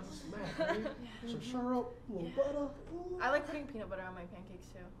right? Some syrup, a little butter. Ooh. I like putting peanut butter on my pancakes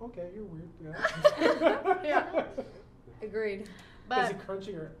too. Okay, you're weird. Yeah. Agreed. But is it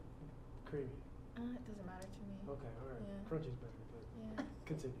crunchy or creamy? It doesn't matter to me. Okay, all right. Yeah. Crunchy's better, but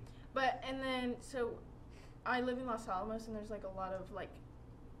continue. But and then so I live in Los Alamos, and there's like a lot of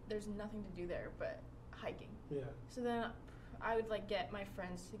there's nothing to do there but hiking. Yeah. So then I would get my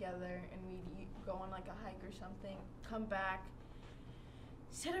friends together, and we'd go on a hike or something. Come back.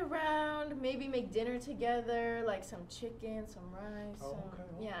 Sit around, maybe make dinner together, some chicken, some rice.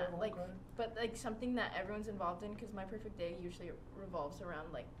 But something that everyone's involved in, because my perfect day usually revolves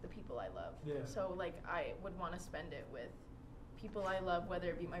around the people I love. Yeah. So I would want to spend it with people I love, whether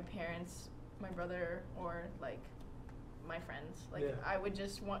it be my parents, my brother, or my friends. I would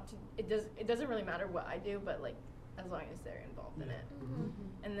just want to. It doesn't really matter what I do, but as long as they're involved in it.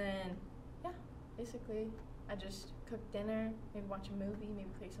 And then basically. I just cook dinner, maybe watch a movie, maybe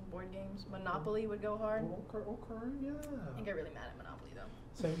play some board games. Monopoly would go hard. Okay, yeah. I get really mad at Monopoly though.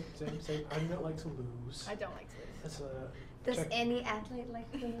 Same. I don't like to lose. I don't like to lose. Does any athlete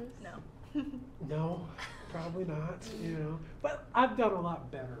like to lose? No. No, probably not. But I've done a lot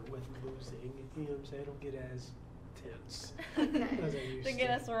better with losing. You know what I'm saying? I don't get as tense as I used to. To get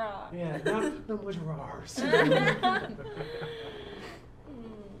us raw. Yeah, not much raws.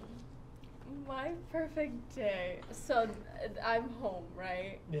 My perfect day. So I'm home,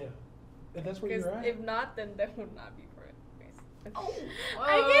 right? Yeah. And that's where you're at. If not, then that would not be perfect. I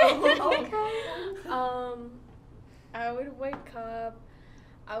would wake up.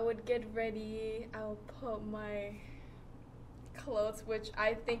 I would get ready. I would put my clothes, which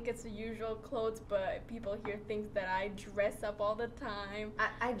I think it's the usual clothes, but people here think that I dress up all the time.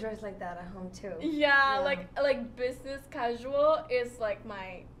 I dress like that at home too. Yeah. like business casual is like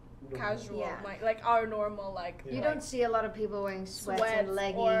my casual, my like our normal like. You don't see a lot of people wearing sweats and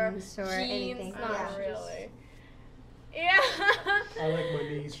leggings or jeans, anything. Not really. Yeah. I like my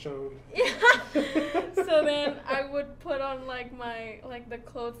knees shown. Yeah. So then I would put on like my like the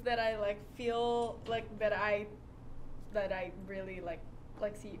clothes that I like feel like that I really like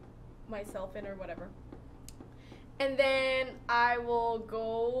see myself in or whatever. And then I will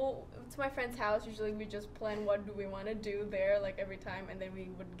go to my friend's house. Usually we just plan what do we want to do there like every time, and then we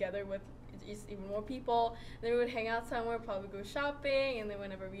would gather with even more people. Then we would hang out somewhere, probably go shopping, and then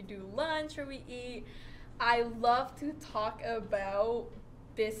whenever we do lunch or we eat, I love to talk about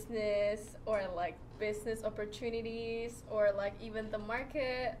business or like business opportunities or like even the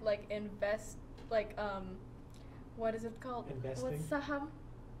market, like invest, like what is it called? Investing. What's saham?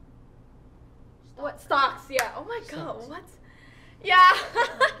 What stocks? Yeah. Oh my god. What? Yeah.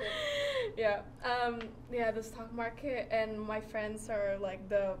 Yeah. Yeah. The stock market, and my friends are like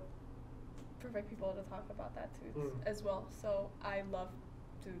the perfect people to talk about that too as well. So I love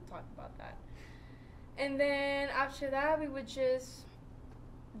to talk about that. And then after that, we would just.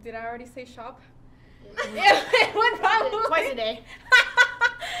 Did I already say shop? Yeah, it would probably twice a day.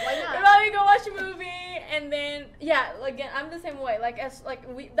 Why not? We'd probably go watch a movie, and then again, I'm the same way. Like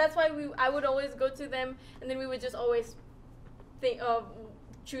that's why I would always go to them, and then we would just always think of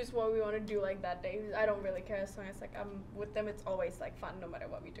choose what we want to do like that day. I don't really care as long as like I'm with them. It's always like fun no matter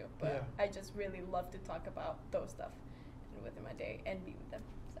what we do. But I just really love to talk about those stuff and within my day and be with them.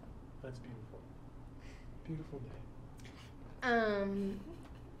 So that's beautiful. Beautiful day.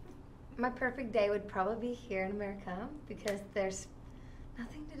 My perfect day would probably be here in America because there's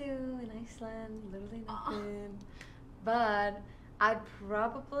nothing to do in Iceland, literally nothing. But I'd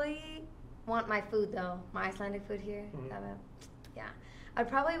probably want my food though, my Icelandic food here. Yeah, I'd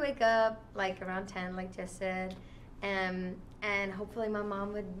probably wake up like around 10, like Jess said, and hopefully my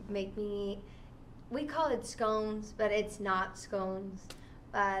mom would make me. We call it scones, but it's not scones.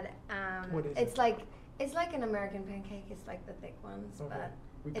 But what is it's like. It's like an American pancake. It's like the thick ones, but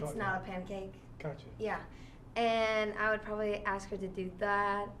it's not a pancake. Gotcha. Yeah. And I would probably ask her to do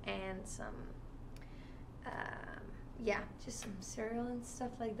that and some, just some cereal and stuff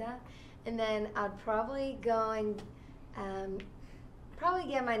like that. And then I'd probably go and probably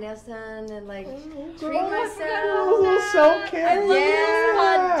get my nails done and like treat myself. So careful.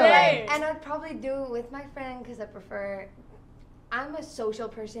 And I'd probably do it with my friend because I prefer. I'm a social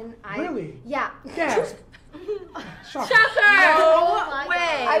person. Really? Yeah. Gasp. Shocker!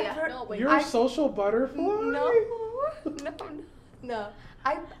 No way. You're a social butterfly? No.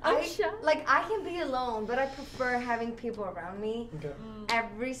 I can be alone, but I prefer having people around me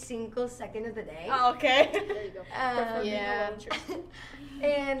every single second of the day. Oh, okay. There you go. Yeah.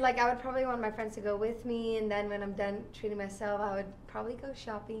 And like I would probably want my friends to go with me, and then when I'm done treating myself, I would probably go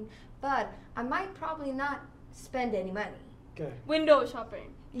shopping. But I might probably not spend any money. Okay. Window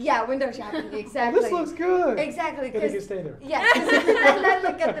shopping. Yeah, window shopping, exactly. This looks good. Exactly. Because you can stay there. Yeah, and then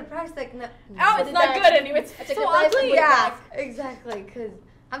look at the price, like, no. Oh, it's not good anyway. It's so ugly. Yeah, exactly, because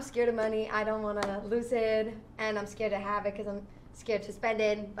I'm scared of money. I don't want to lose it, and I'm scared to have it because I'm scared to spend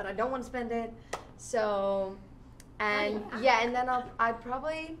it, but I don't want to spend it. So, and and then I'd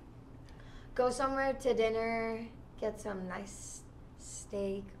probably go somewhere to dinner, get some nice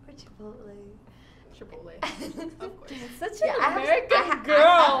steak or Chipotle. Of course. Such an American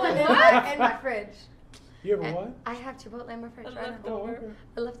girl. I have in my fridge. You have what? I have Chipotle in my fridge.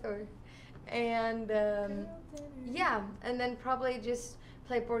 A leftover. And and then probably just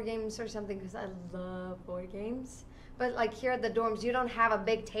play board games or something because I love board games. But like here at the dorms, you don't have a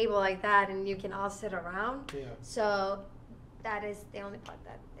big table like that, and you can all sit around. Yeah. So that is the only part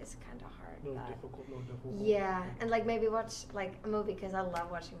that is kind of hard. No difficult. Yeah, and like maybe watch like a movie because I love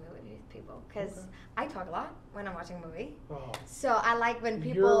watching movies with people because I talk a lot when I'm watching a movie. Oh. So I like when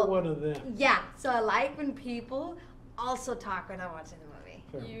people. You're one of them. Yeah, so I like when people also talk when I'm watching the movie.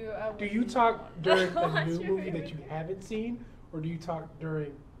 Do you talk during a new movie that you haven't seen, or do you talk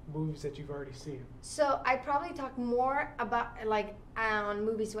during movies that you've already seen? So I probably talk more about like on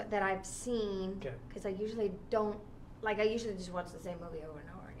movies that I've seen because I usually don't like. I usually just watch the same movie over and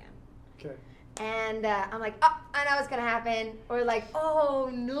over again. Okay. And I'm like, oh, I know what's gonna happen, or like,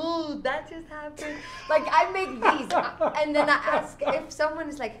 oh no, that just happened. Like I make these, and then I ask if someone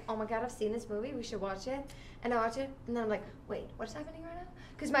is like, oh my god, I've seen this movie, we should watch it, and I watch it, and then I'm like, wait, what's happening right now?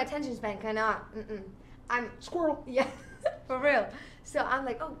 Because my attention span kind of, I'm squirrel. Yeah, for real. So I'm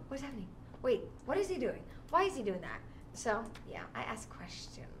like, oh, what's happening? Wait, what is he doing? Why is he doing that? So yeah, I ask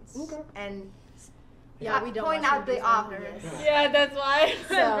questions. Okay. And Yeah, we don't point want out you to the be obvious. Yeah, that's why.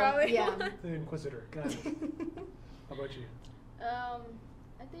 So Probably. yeah. The Inquisitor. Got it. How about you?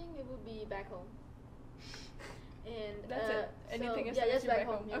 I think it would be back home. And That's it. Anything so, as yeah, long as just you're back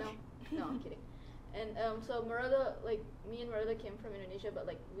back home. You home. know. No, I'm kidding. And so Marelda, like me and Marelda came from Indonesia, but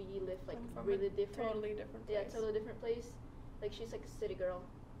like we live like From really a different. Totally different place. Yeah, totally different place. Like she's like a city girl.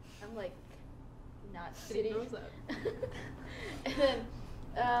 I'm like not City city. girls up. And then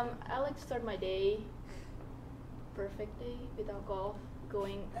I like start my day, perfect day without golf,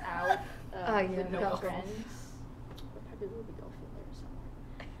 going out Yeah, with no golf. friends. Or probably will be golfing there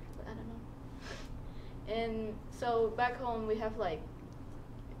somewhere, but I don't know. And so back home we have like,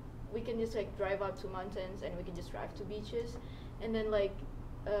 we can just like drive up to mountains and we can just drive to beaches, and then like,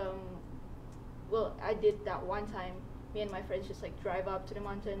 well I did that one time. Me and my friends just like drive up to the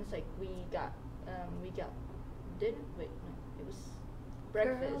mountains. Like we got dinner. Wait, no, it was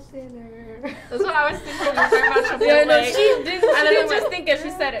breakfast. Girl dinner. That's what I was thinking. We were talking about Chipotle. Yeah, no, she didn't. I She don't didn't know just what- think it. She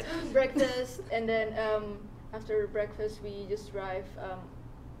said it. Breakfast, and then after breakfast we just drive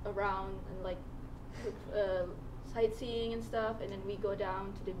around and like sightseeing and stuff, and then we go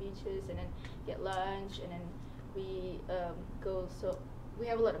down to the beaches and then get lunch, and then we go. So we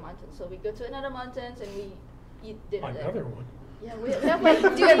have a lot of mountains, so we go to another mountains and we eat dinner there. Another one. Yeah, we have like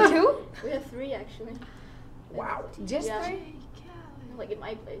Do you have two? We have 3 actually. Wow. Just Yeah. 3? Like in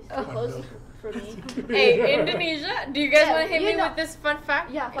my place, Oh, they close no. for me. Hey, Indonesia. Do you guys Yeah, want to hit you me know- with this fun fact?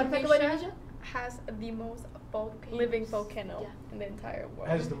 Yeah, fun fact about Indonesia. Has the most living volcano Yeah. in the entire world.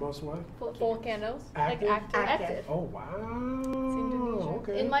 Has the most what? Volcanoes, Active? like active. Active. Oh wow. Indonesia.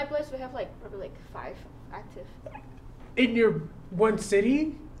 Okay. In my place, we have like probably like 5 active. In your one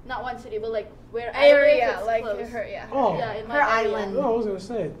city? Not one city, but like where Area, I live, it's like close. her, yeah. Oh. Yeah, in my Her area. island. No, I was gonna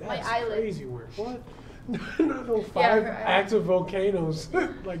say My that's island. crazy work. What? Not no 5 her island. active volcanoes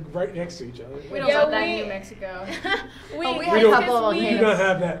like right next to each other. We don't Yeah, have that in we- New Mexico. We We have a don't- couple of You volcanoes. don't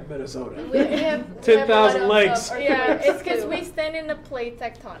have that in Minnesota. We have 10,000 lakes. Yeah, it's because we stand in the plate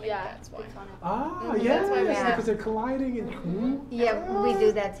tectonic. Yeah, That's why. tectonic. Ah, Mhm, yes, that's why we have- because they're colliding and Yeah, we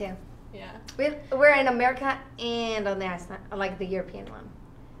do that too. Yeah. We're in America and on the Iceland, like the European one.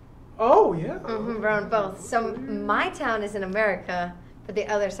 Oh yeah. We're on both. So my town is in America, but the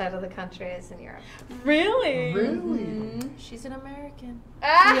other side of the country is in Europe. Really? Really? She's an American.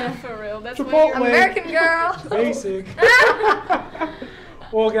 Ah, yeah, for real. That's Chipotle. why you're American girl. Basic.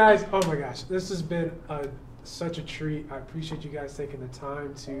 Well, guys, oh my gosh, this has been such a treat. I appreciate you guys taking the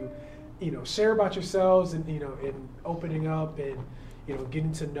time to, share about yourselves and and opening up and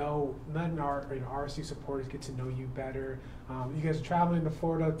getting to know, letting our RSC supporters get to know you better. You guys are traveling to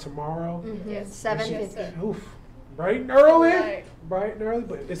Florida tomorrow. Yes. 7:50. Oof, bright and early, Right. bright and early,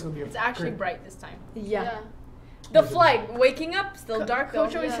 but it's gonna be. It's actually bright this time. Yeah. The flight, waking up, still dark though.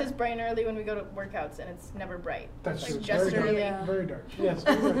 Coach always says bright and early when we go to workouts, and it's never bright. That's Like true. just Very dark. early. Yeah. Very dark. Yes.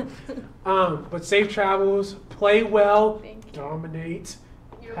 You're right. But safe travels. Play well. Thank you. Dominate.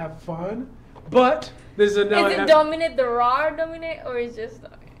 Have fun. But there's another. Is it dominate the raw dominate or is just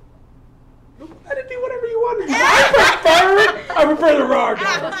Let it be whatever you want. I prefer the raw.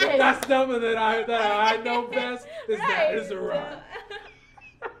 Okay. That's something that I know best. That is the raw.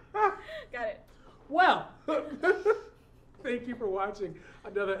 Got it. Well, thank you for watching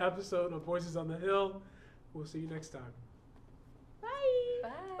another episode of Voices on the Hill. We'll see you next time.